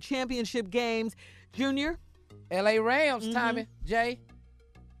NFC Championship games. Junior? L.A. Rams, Tommy, Jay.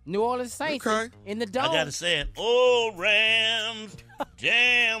 New Orleans Saints in the dome. I got to say it. Oh, Rams,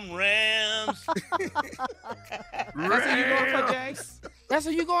 damn Rams. That's who you going for, Jay? That's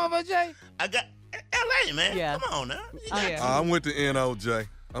who you going for, Jay? I got L.A., man. Yeah. Come on now. I'm with the N.O., Jay.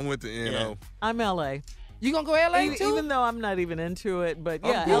 I'm with the N.O. I'm L.A. You gonna go L.A. too? Even though I'm not even into it, but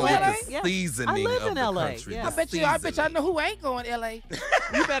yeah, L.A. The seasoning I live in of L.A. the country. Yeah. I bet you I know who ain't going L.A.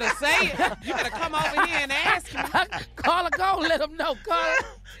 You better say it. You better come over here and ask me. Carla, go let them know, Carla.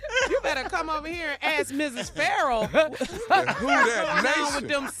 You better come over here and ask Mrs. Farrell who that down with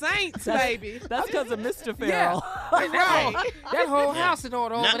them Saints, baby. That's because of Mr. Farrell. Right. That whole house in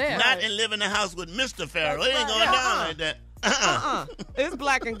order over there. Not in living in the house with Mr. Farrell. It ain't going down like that. It's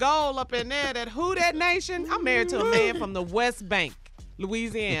black and gold up in there. That nation. I'm married to a man from the West Bank,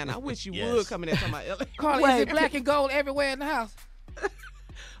 Louisiana. I wish you would come in there talking about LA. Carla, is it black and gold everywhere in the house?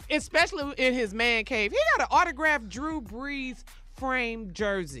 Especially in his man cave. He got an autographed Drew Brees framed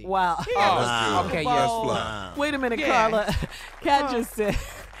jersey. Wow. Okay, yes, wait a minute, Carla. Kat just said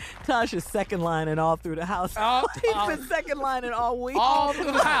Tasha's second lining all through the house. He's been second lining all week. All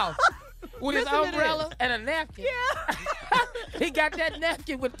through the house. With his umbrella and a napkin. Yeah. He got that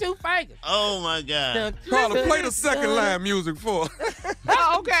napkin with 2 fingers. Oh, my God. Carla, play the second line music for her.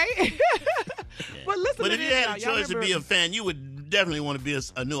 Oh, okay. But listen But to if you had a choice to be a fan, you would definitely want to be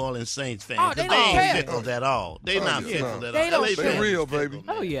a New Orleans Saints fan. Oh, they ain't fickle at all. They not fickle at all. They don't LA They're real, baby.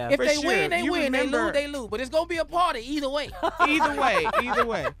 Oh, yeah. If they win, they You win. remember- They lose. But it's going to be a party either way. Either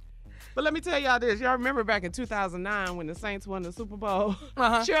way. But let me tell y'all this. Y'all remember back in 2009 when the Saints won the Super Bowl?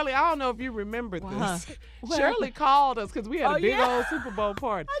 Shirley, I don't know if you remember this. Shirley called us because we had a big old Super Bowl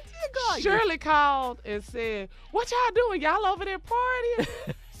party. I did call you. Shirley called and said, what y'all doing? Y'all over there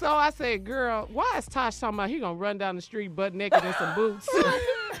partying? So I said, girl, why is Tosh talking about he going to run down the street butt naked in some boots?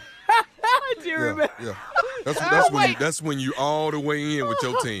 I do remember. Yeah. That's when you all the way in with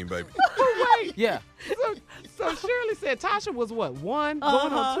your team, baby. Wait. Yeah. So Shirley said Tasha was what, 1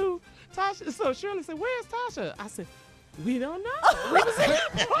 going on 2? So Shirley said, where's Tasha? I said, we don't know.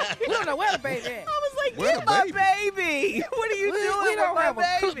 We don't know where the baby at. I was like, get my baby. What are you doing We don't with have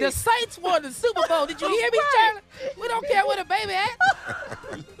my a clue. baby? The Saints won the Super Bowl. Did you hear me, Charlie? We don't care where the baby at.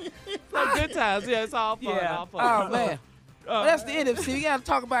 So good times. Yeah, it's all fun. Yeah. All fun. Oh, man. Well, that's the NFC. We got to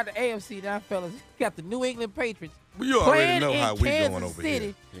talk about the AFC now, fellas. We got the New England Patriots. Well, you already know playing how in we Kansas going over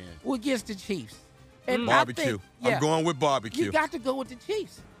City here. against the Chiefs. And Barbecue. I think, I'm going with barbecue. You got to go with the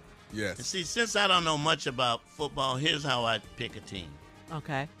Chiefs. Yes. See, since I don't know much about football, here's how I pick a team.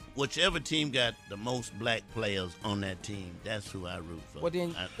 Okay. Whichever team got the most black players on that team, that's who I root for. Well,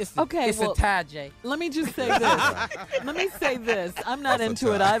 then it's a tie, Jay. Let me just say this. I'm not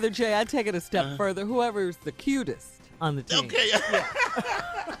into it either, Jay. I take it a step further. Whoever's the cutest on the team. Okay.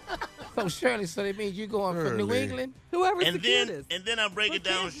 So Shirley, so that means you're going for New England? Whoever's the cutest. And then I break it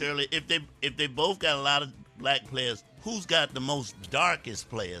down, Shirley. If they both got a lot of black players, who's got the most darkest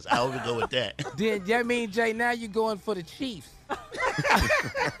players? I would go with that. Then that means, Jay, now you're going for the Chiefs. Because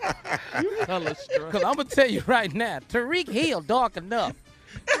I'm going to tell you right now, Tariq Hill dark enough.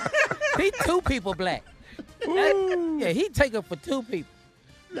 He 2 people black. Yeah, he take up for 2 people.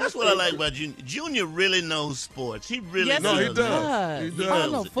 That's what I like about Junior. Junior really knows sports. He really Yes, knows. he does. He I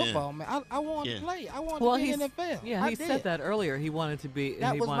does. know football, man. I want to play. I want to be in the NFL. Yeah, he said that earlier. He wanted to be.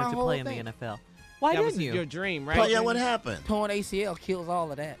 That he was wanted my to whole play in thing. the NFL. Why That didn't was you? your dream, right? Oh, yeah, what happened? Torn ACL kills all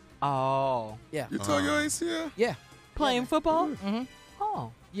of that. Oh. Yeah. You tore your ACL? Yeah. Playing football? Mm-hmm.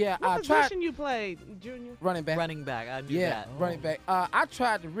 Oh. Yeah, What I position tried. you played, Junior? Running back. Running back. I knew Yeah, that. running back. I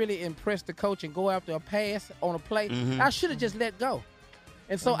tried to really impress the coach and go after a pass on a play. I should have just let go.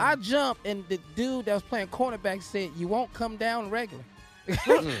 And so I jumped, and the dude that was playing cornerback said, "You won't come down regular."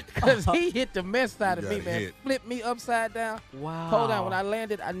 Because he hit the mess out of You me, got man. hit. Flipped me upside down. Wow. Hold on. When I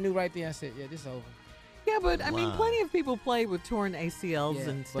landed, I knew right there. I said, "Yeah, this is over." Yeah, but I mean, Wow. plenty of people play with torn ACLs Yeah,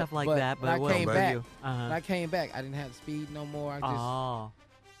 and stuff but- like but that. when I But what came about back, you? When I came back, I didn't have the speed no more. I just, Oh.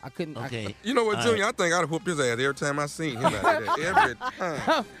 I couldn't. Okay. You know what, Junior? I think I'd have whooped his ass every time I seen him out there. Every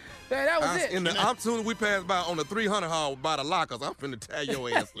time. Man, that was it. I'm soon as we passed by on the 300 hall by the lockers, I'm finna tear your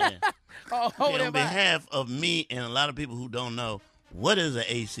ass. Yeah. Oh, Okay, on behalf of me and a lot of people who don't know, what is an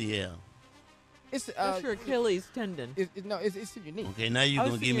ACL? It's That's your Achilles tendon. No, it's in your knee. Okay, now you're Oh,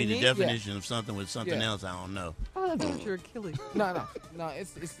 going it's to give in me your the knee? definition of something with something Yeah. else I don't know. Oh, that's your Achilles. No,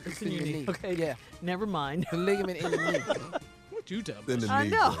 it's in your knee. Okay. Yeah, Never mind. the ligament in the knee. What you talking It's in the I knee.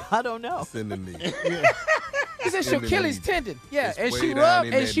 know. bro. I don't know. It's in the knee. It's It's your in the Achilles knee. tendon. Yeah, It's and way she down rubbed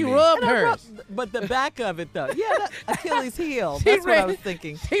in and that she knee. rubbed And I hers. rubbed- but the back of it, though. Yeah, that Achilles heel. She That's what I ran- was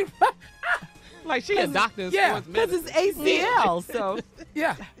thinking. She rubbed. Like she a doctor in Yeah, sports Because medicine. it's ACL, so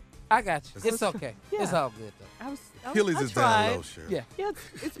Yeah, I got you. It's okay. Yeah. It's all good though. Achilles I is tried. down low, sure. Yeah. Yeah,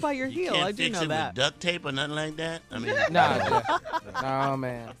 it's by your You heel. can't I do fix know it that. with duct tape or nothing like that? I mean, No,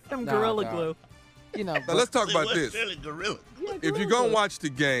 man. Some Nah, Gorilla dog. Glue. You know, Now let's talk about what's this. really gorilla? Yeah, If you're Gorilla gonna Glue. watch the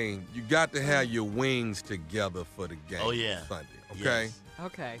game, you got to have your wings together for the game. Oh, yeah. Sunday. Okay. Yes.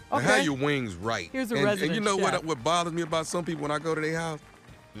 Okay. Now have your wings right. Here's a and resident you know chef. what bothers me about some people when I go to their house?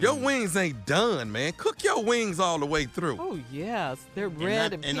 Your wings ain't done, man. Cook your wings all the way through. Oh, yes. They're And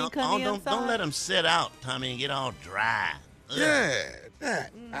red not- and, and pink don't, on the don't, inside. don't let them sit out, Tommy, and get all dry. Ugh. Yeah,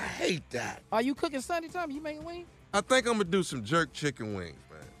 I hate that. Are you cooking Sunday, Tommy? You making wings? I think I'm gonna do some jerk chicken wings,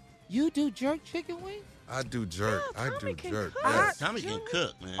 man. You do jerk chicken wings? I do jerk. Yeah, I Tommy do can jerk. cook. Yes. Tommy can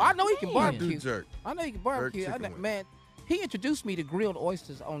cook, man. I know he can I barbecue. do jerk. I know he can barbecue. chicken wings. Man, he introduced me to grilled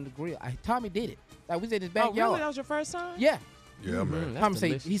oysters on the grill. Tommy did it. Like we was in his Oh, backyard. really? That was your first time? Yeah. Yeah, man. Tommy said,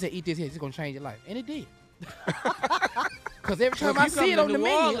 delicious. he said, eat this here. It's going to change your life. And it did. Because every time Well, I if you see come it to on the New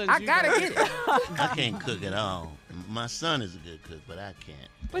menu, Orleans, I you got to gotta- get it. I can't cook at all. My son is a good cook, but I can't.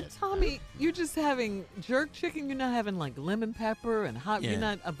 But Tommy, you're just having jerk chicken. You're not having like lemon pepper and hot. Yeah. You're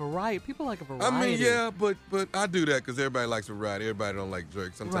not a variety. People like a variety. I mean, yeah, but I do that because everybody likes variety. Everybody don't like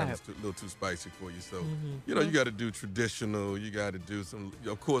jerk. Sometimes Right. it's a little too spicy for you. So, you know, you got to do traditional. You got to do some,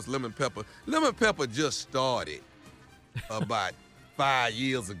 of course, lemon pepper. Lemon pepper just started about 5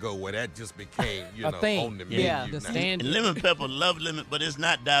 years ago where that just became, A thing. on the menu. Yeah, the now. standard. And lemon pepper, love lemon, but it's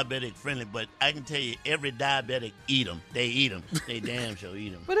not diabetic friendly. But I can tell you, every diabetic eat them. They eat them. They damn sure eat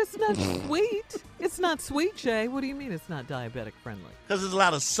them. But it's not sweet. It's not sweet, Jay. What do you mean it's not diabetic friendly? Because there's a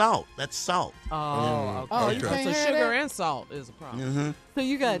lot of salt. That's salt. Oh, okay. Oh, you Okay. can't So have sugar that? and salt is a problem. Mm-hmm. So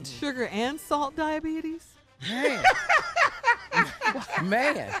you got sugar and salt diabetes? Man.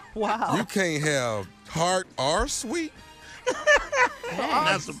 Man. Wow. You can't have tart or sweet.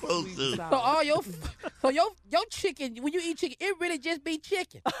 Not supposed to. So all your chicken, when you eat chicken, it really just be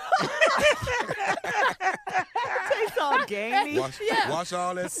chicken. Tastes all gamey. Wash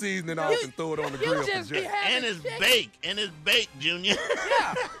all that seasoning off and throw it on the You grill just for be jerk. having And it's chicken. baked. And it's baked, Junior.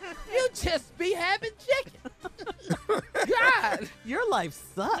 Yeah. You just be having chicken. God, Your life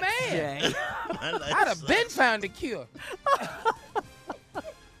sucks, Man. Jay. I'd have been found the cure.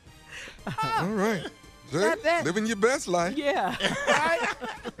 All right. Jerk, Got that. living your best life. Yeah. All right?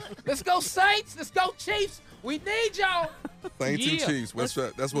 Let's go Saints. Let's go Chiefs. We need y'all. Saints and Yeah. Chiefs.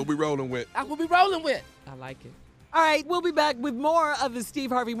 That's what we rolling with. That's what we rolling with. I like it. All right, we'll be back with more of the Steve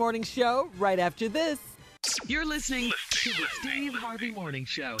Harvey Morning Show right after this. You're listening to the Steve Harvey Morning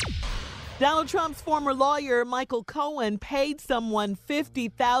Show. Donald Trump's former lawyer, Michael Cohen, paid someone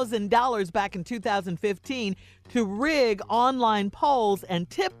 $50,000 back in 2015 to rig online polls and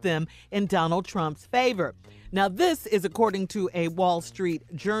tip them in Donald Trump's favor. Now, this is according to a Wall Street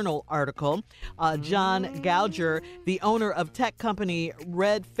Journal article. John Gouger, the owner of tech company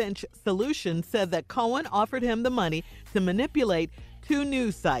Redfinch Solutions, said that Cohen offered him the money to manipulate two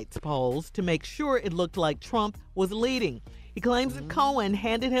news sites' polls to make sure it looked like Trump was leading. He claims that Cohen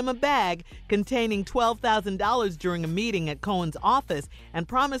handed him a bag containing $12,000 during a meeting at Cohen's office and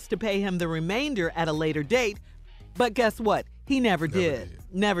promised to pay him the remainder at a later date. But guess what? He never did.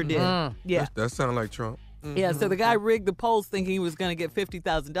 Never did. Yeah. That sounds like Trump. Yeah, so the guy rigged the polls thinking he was going to get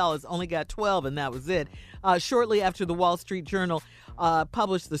 $50,000, only got 12, and that was it. Shortly after the Wall Street Journal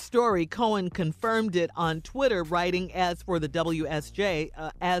published the story, Cohen confirmed it on Twitter, writing, as for at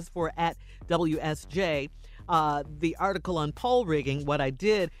WSJ, the article on poll rigging, what I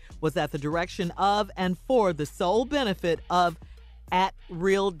did was at the direction of and for the sole benefit of at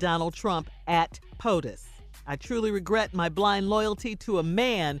real Donald Trump at POTUS. I truly regret my blind loyalty to a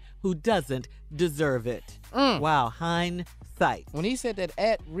man who doesn't deserve it. Wow, hindsight. When he said that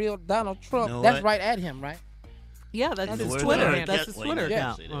at real Donald Trump, that's right at him, right? Yeah, that's his Twitter. That's his Twitter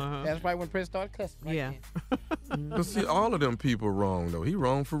account. That's right when Prince started cussing. Right. Yeah. But see, all of them people wrong, though. He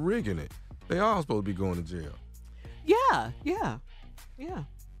wrong for rigging it. They all supposed to be going to jail. Yeah.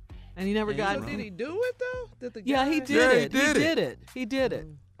 And he never got. So did he do it though? Did the guy? Yeah, he did Yeah, it. He did it.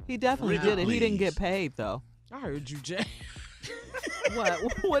 He definitely did it. He didn't get paid though. I heard you, Jay.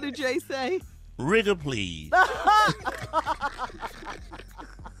 What did Jay say? Rigger, please.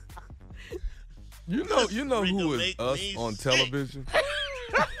 You know who is us on television?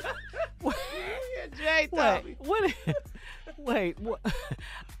 Jay, Tommy. Wait.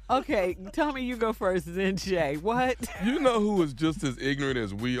 Okay, Tommy, you go first, then Jay. What? You know who is just as ignorant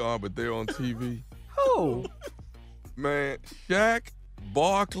as we are, but they're on TV? Who? Man, Shaq,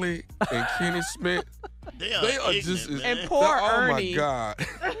 Barkley, and Kenny Smith. They are just as... And poor Oh, my Ernie. God.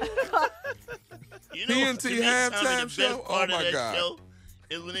 You know, TNT halftime show? Oh, my God. Show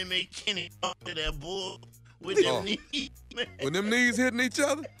is when they make Kenny talk to that bull with them knees, man. When them knees hitting each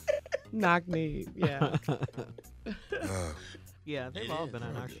other? Knock knees, yeah. Yeah, they've all been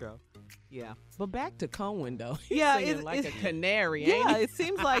on our show. Yeah. But back to Cohen, though. He's it's like a canary, Yeah, ain't he? it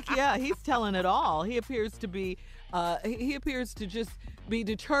seems like, he's telling it all. He appears to be, he appears to just be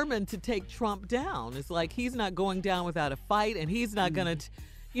determined to take Trump down. It's like he's not going down without a fight, and he's not going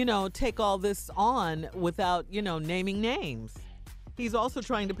to, take all this on without, naming names. He's also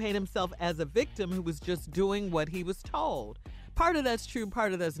trying to paint himself as a victim who was just doing what he was told. Part of that's true,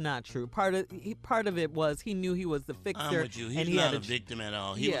 part of that's not true. Part of it was he knew he was the fixer. I'm with you. He's not a victim at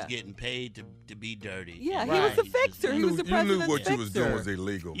all. He was getting paid to be dirty. Yeah, he was the fixer. He was the president's You knew what fixer. you was doing was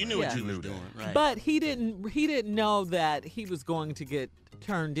illegal. You knew what you was doing, right? But he didn't know that he was going to get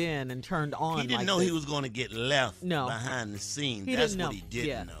turned in and turned on. He didn't know he was going to get left behind the scenes. That's what he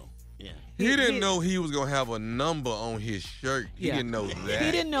didn't know. Yeah. He didn't know he was going to have a number on his shirt. He didn't know that.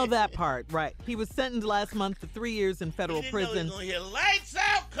 He didn't know that part, right. He was sentenced last month to 3 years in federal prison. Know he was gonna hear lights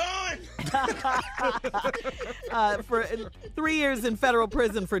out, Cohen. For 3 years in federal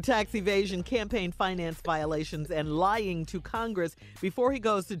prison for tax evasion, campaign finance violations, and lying to Congress. Before he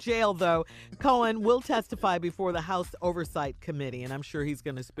goes to jail, though, Cohen will testify before the House Oversight Committee, and I'm sure he's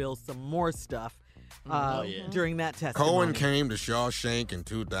going to spill some more stuff during that testimony. Cohen came to Shawshank in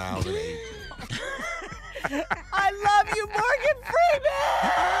 2008. I love you, Morgan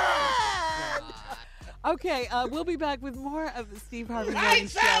Freeman! Okay, we'll be back with more of the Steve Harvey Morning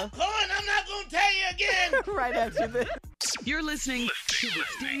Lights Show. out, Cohen. I'm not going to tell you again. Right after this. You're listening to the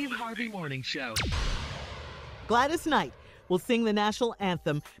Steve Harvey Morning Show. Gladys Knight will sing the national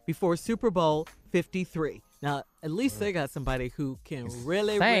anthem before Super Bowl 53. Now, at least they got somebody who can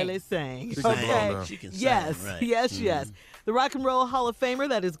really sing. Okay. She can sing, yes, right. yes. The Rock and Roll Hall of Famer,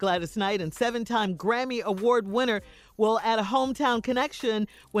 that is Gladys Knight, and 7-time Grammy Award winner, will add a hometown connection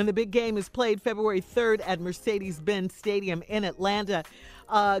when the big game is played February 3rd at Mercedes-Benz Stadium in Atlanta.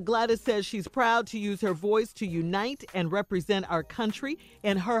 Gladys says she's proud to use her voice to unite and represent our country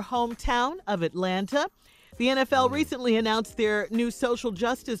in her hometown of Atlanta. The NFL recently announced their new social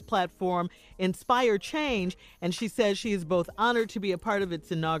justice platform, Inspire Change, and she says she is both honored to be a part of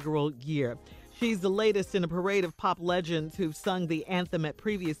its inaugural year. She's the latest in a parade of pop legends who've sung the anthem at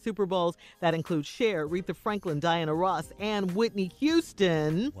previous Super Bowls. That includes Cher, Aretha Franklin, Diana Ross, and Whitney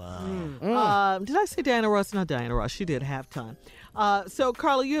Houston. Wow. Did I say Diana Ross? Not Diana Ross. She did halftime. So,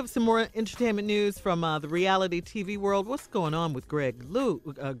 Carla, you have some more entertainment news from the reality TV world. What's going on with Greg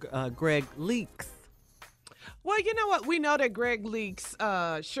Leaks? Well, you know what? We know that Greg Leaks,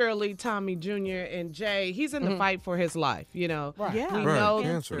 Shirley, Tommy Jr., and Jay, he's in the fight for his life, you know. Right. Yeah. We Right. know,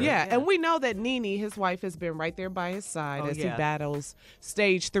 Cancer. and we know that Nene, his wife, has been right there by his side as he battles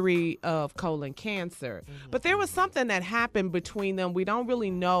stage 3 of colon cancer. But there was something that happened between them. We don't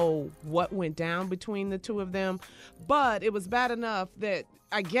really know what went down between the two of them, but it was bad enough that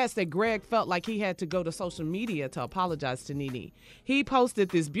I guess that Greg felt like he had to go to social media to apologize to Nene. He posted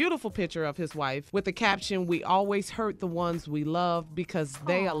this beautiful picture of his wife with the caption, "We always hurt the ones we love because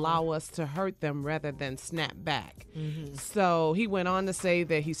they allow us to hurt them rather than snap back." So he went on to say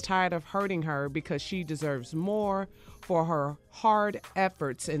that he's tired of hurting her because she deserves more for her hard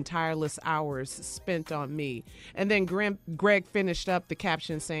efforts and tireless hours spent on me. And then Greg finished up the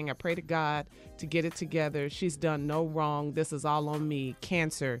caption saying, I pray to God to get it together. She's done no wrong. This is all on me.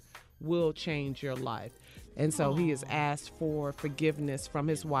 Cancer will change your life. And so he has asked for forgiveness from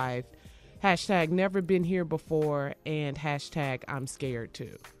his wife. Hashtag never been here before and hashtag I'm scared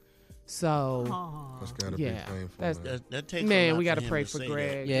too. So, that's gotta be painful. That takes man, a lot we got for to him pray to for say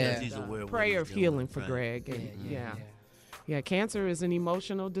Greg. that, he's aware of what prayer he's of doing. healing for Right. Greg. And yeah, cancer is an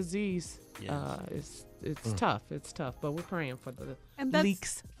emotional disease. Yes. It's tough. It's tough, but we're praying for the And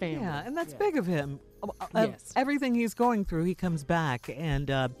Leaks family. Yeah, and that's big of him. Yes. Everything he's going through, he comes back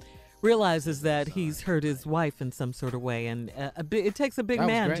and realizes that he's hurt his wife in some sort of way, and it takes a big That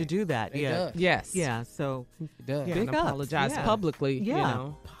was man great. to do that. It Yeah. does. Yes. Yeah. So It does. Yeah, big and ups. apologize Yeah. publicly. Yeah. You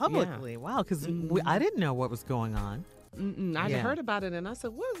know. Publicly. Wow. Because I didn't know what was going on. I Yeah. heard about it and I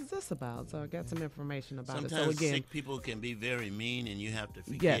said, "What is this about?" So I got some information about Sometimes it. So again, sick people can be very mean, and you have to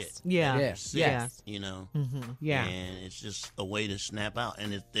forget. Yes. Yeah. that they're Yeah. sick, Yes. You know. Yeah. And it's just a way to snap out,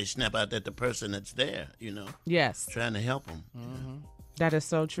 and they snap out at the person that's there. You know. yes, Trying to help them. that is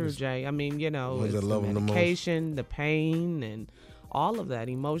so true, Jay. I mean, Ones it's that the love 'em the most. medication, the pain, and all of that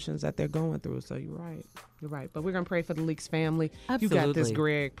emotions that they're going through. So you're right. You're right. But we're gonna pray for the Leaks family. You got this, Absolutely.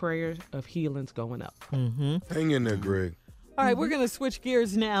 Greg. Prayer of healing's going up. Hang in there, Greg. All right, we're going to switch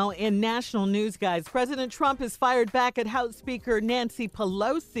gears now in national news, guys. President Trump has fired back at House Speaker Nancy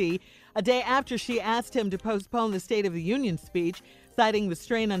Pelosi a day after she asked him to postpone the State of the Union speech, citing the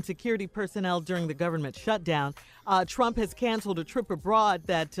strain on security personnel during the government shutdown. Trump has canceled a trip abroad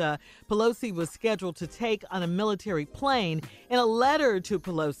that Pelosi was scheduled to take on a military plane. In a letter to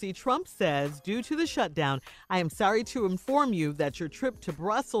Pelosi, Trump says, due to the shutdown, I am sorry to inform you that your trip to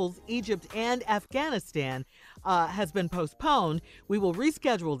Brussels, Egypt, and Afghanistan has been postponed. We will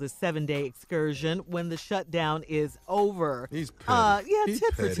reschedule this 7-day excursion when the shutdown is over. He's petty. Yeah, He's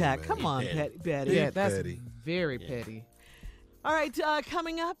tit for petty, tat. man. Come on, He's petty. Betty. Yeah, that's petty. very petty. All right,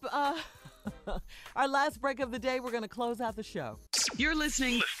 coming up, our last break of the day, we're going to close out the show. You're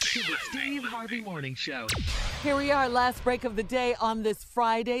listening to the Steve Harvey Morning Show. Here we are, last break of the day on this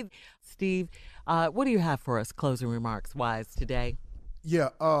Friday. Steve, what do you have for us, closing remarks-wise, today? Yeah,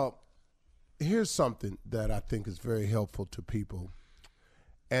 here's something that I think is very helpful to people,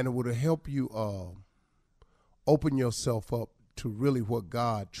 and it would help you open yourself up to really what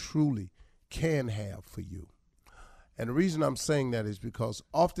God truly can have for you. And the reason I'm saying that is because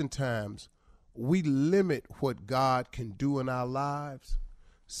oftentimes we limit what God can do in our lives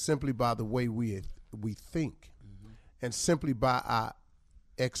simply by the way we think and simply by our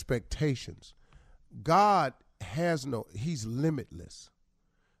expectations. God he's limitless.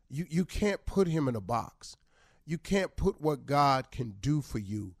 You can't put him in a box. You can't put what God can do for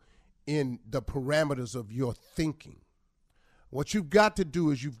you in the parameters of your thinking. What you've got to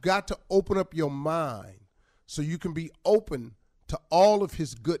do is you've got to open up your mind so you can be open to all of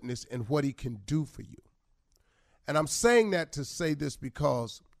his goodness and what he can do for you. And I'm saying that to say this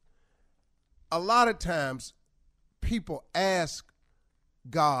because a lot of times people ask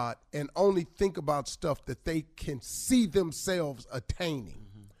God and only think about stuff that they can see themselves attaining.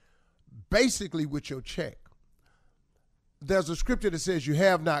 Basically with your check. There's a scripture that says you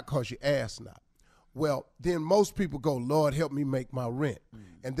have not because you ask not. Well, then most people go, Lord, help me make my rent.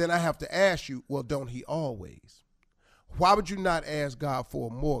 And then I have to ask you, well, don't he always? Why would you not ask God for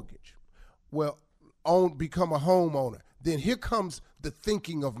a mortgage? Well, become a homeowner. Then here comes the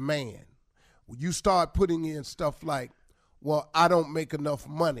thinking of man. You start putting in stuff like, well, I don't make enough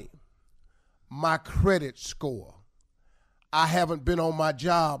money. My credit score. I haven't been on my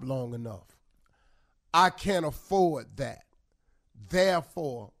job long enough. I can't afford that.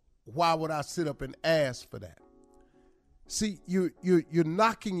 Therefore, why would I sit up and ask for that? See, you're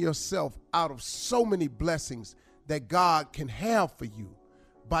knocking yourself out of so many blessings that God can have for you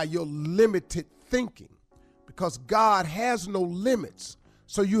by your limited thinking, because God has no limits.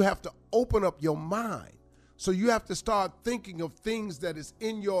 So you have to open up your mind. So you have to start thinking of things that is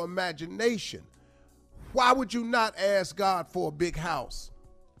in your imagination. Why would you not ask God for a big house?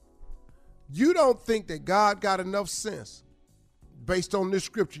 You don't think that God got enough sense based on this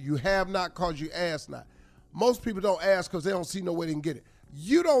scripture. You have not because you ask not. Most people don't ask because they don't see no way they can get it.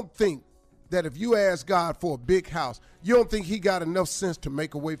 You don't think that if you ask God for a big house, you don't think he got enough sense to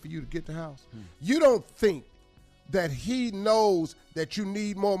make a way for you to get the house? You don't think that he knows that you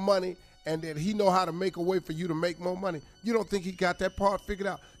need more money and that he know how to make a way for you to make more money? You don't think he got that part figured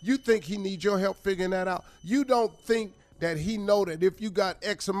out? You think he needs your help figuring that out? You don't think that he know that if you got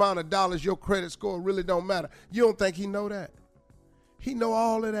X amount of dollars, your credit score really don't matter? You don't think he know that? He know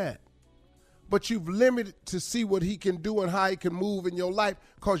all of that. but you've limited to see what he can do and how he can move in your life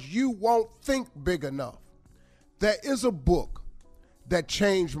because you won't think big enough. There is a book that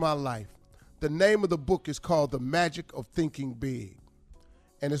changed my life. The name of the book is called The Magic of Thinking Big,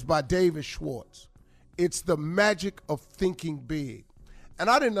 and it's by David Schwartz. It's The Magic of Thinking Big. And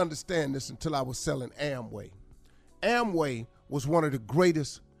I didn't understand this until I was selling Amway. Amway was one of the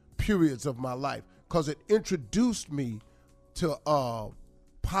greatest periods of my life because it introduced me to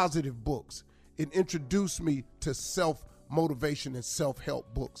positive books. It introduced me to self-motivation and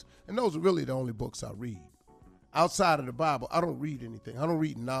self-help books. And those are really the only books I read. Outside of the Bible, I don't read anything. I don't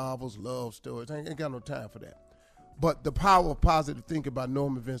read novels, love stories. I ain't got no time for that. But The Power of Positive Thinking by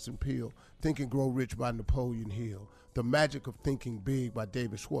Norman Vincent Peale, Think and Grow Rich by Napoleon Hill, The Magic of Thinking Big by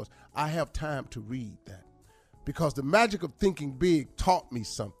David Schwartz. I have time to read that because The Magic of Thinking Big taught me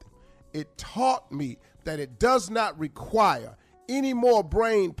something. It taught me that it does not require any more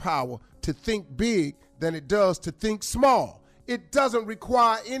brain power to think big than it does to think small. It doesn't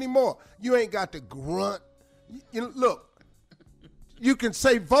require any more. You ain't got to grunt. Look, you can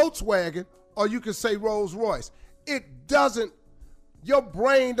say Volkswagen or you can say Rolls Royce. It doesn't, your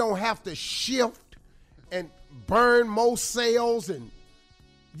brain don't have to shift and burn more cells, and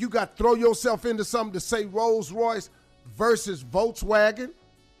you got to throw yourself into something to say Rolls Royce versus Volkswagen.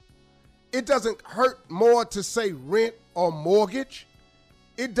 It doesn't hurt more to say rent or mortgage.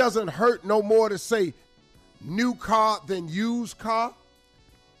 It doesn't hurt no more to say new car than used car.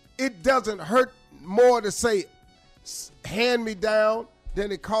 It doesn't hurt more to say hand me down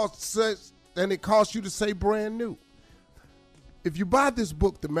than it costs you to say brand new. If you buy this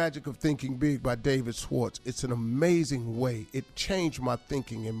book, The Magic of Thinking Big by David Schwartz, it's an amazing way. It changed my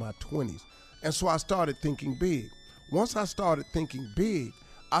thinking in my 20s. And so I started thinking big. Once I started thinking big,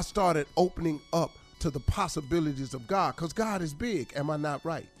 I started opening up to the possibilities of God, because God is big. Am I not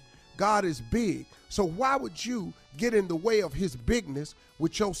right? God is big. So why would you get in the way of his bigness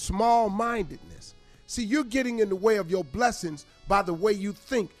with your small-mindedness? See, you're getting in the way of your blessings by the way you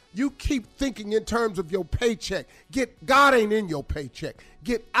think. You keep thinking in terms of your paycheck. God ain't in your paycheck.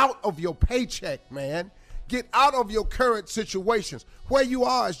 Get out of your paycheck, man. Get out of your current situations. Where you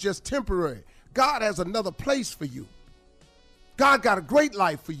are is just temporary. God has another place for you. God got a great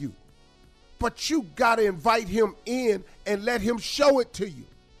life for you. But you got to invite him in and let him show it to you.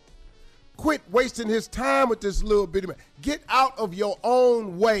 Quit wasting his time with this little bitty man. Get out of your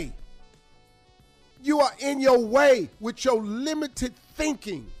own way. You are in your way with your limited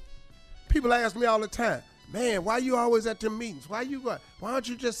thinking. People ask me all the time, man, why you always at the meetings? Why don't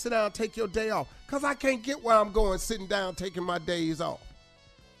you just sit down and take your day off? Because I can't get where I'm going sitting down taking my days off.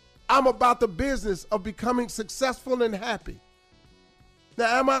 I'm about the business of becoming successful and happy.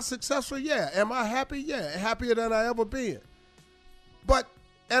 Now, am I successful? Yeah. Am I happy? Yeah. Happier than I ever been.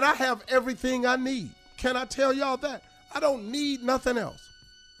 And I have everything I need. Can I tell y'all that? I don't need nothing else.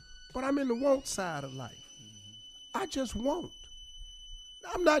 But I'm in the want side of life. I just want.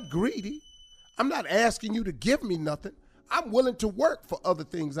 I'm not greedy. I'm not asking you to give me nothing. I'm willing to work for other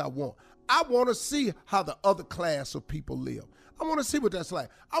things I want. I want to see how the other class of people live. I want to see what that's like.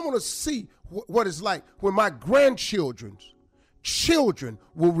 I want to see what it's like when my grandchildren's children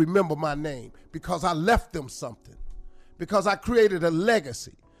will remember my name because I left them something, because I created a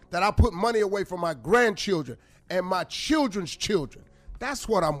legacy, that I put money away for my grandchildren and my children's children. That's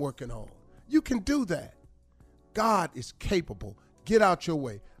what I'm working on. You can do that. God is capable. Get out your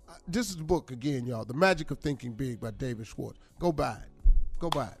way. This is the book again, y'all. The Magic of Thinking Big by David Schwartz. Go buy it. Go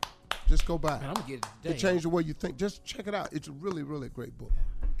buy it. Just go buy it. Man, I'm gonna get it today. It changed the way you think. Just check it out. It's a really, really great book.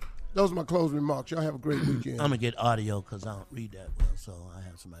 Those are my closing remarks. Y'all have a great weekend. I'm going to get audio because I don't read that well, so I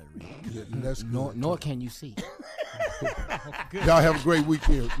have somebody to read. Yeah, that's good. Nor can you see. Y'all have a great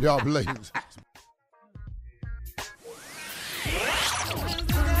weekend. Y'all ladies.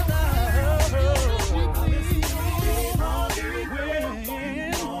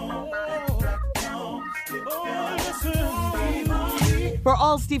 For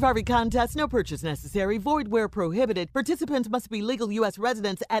all Steve Harvey contests, no purchase necessary, void where prohibited. Participants must be legal U.S.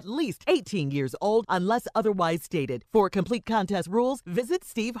 residents at least 18 years old unless otherwise stated. For complete contest rules, visit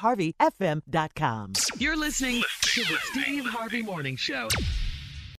SteveHarveyFM.com. You're listening to the Steve Harvey Morning Show.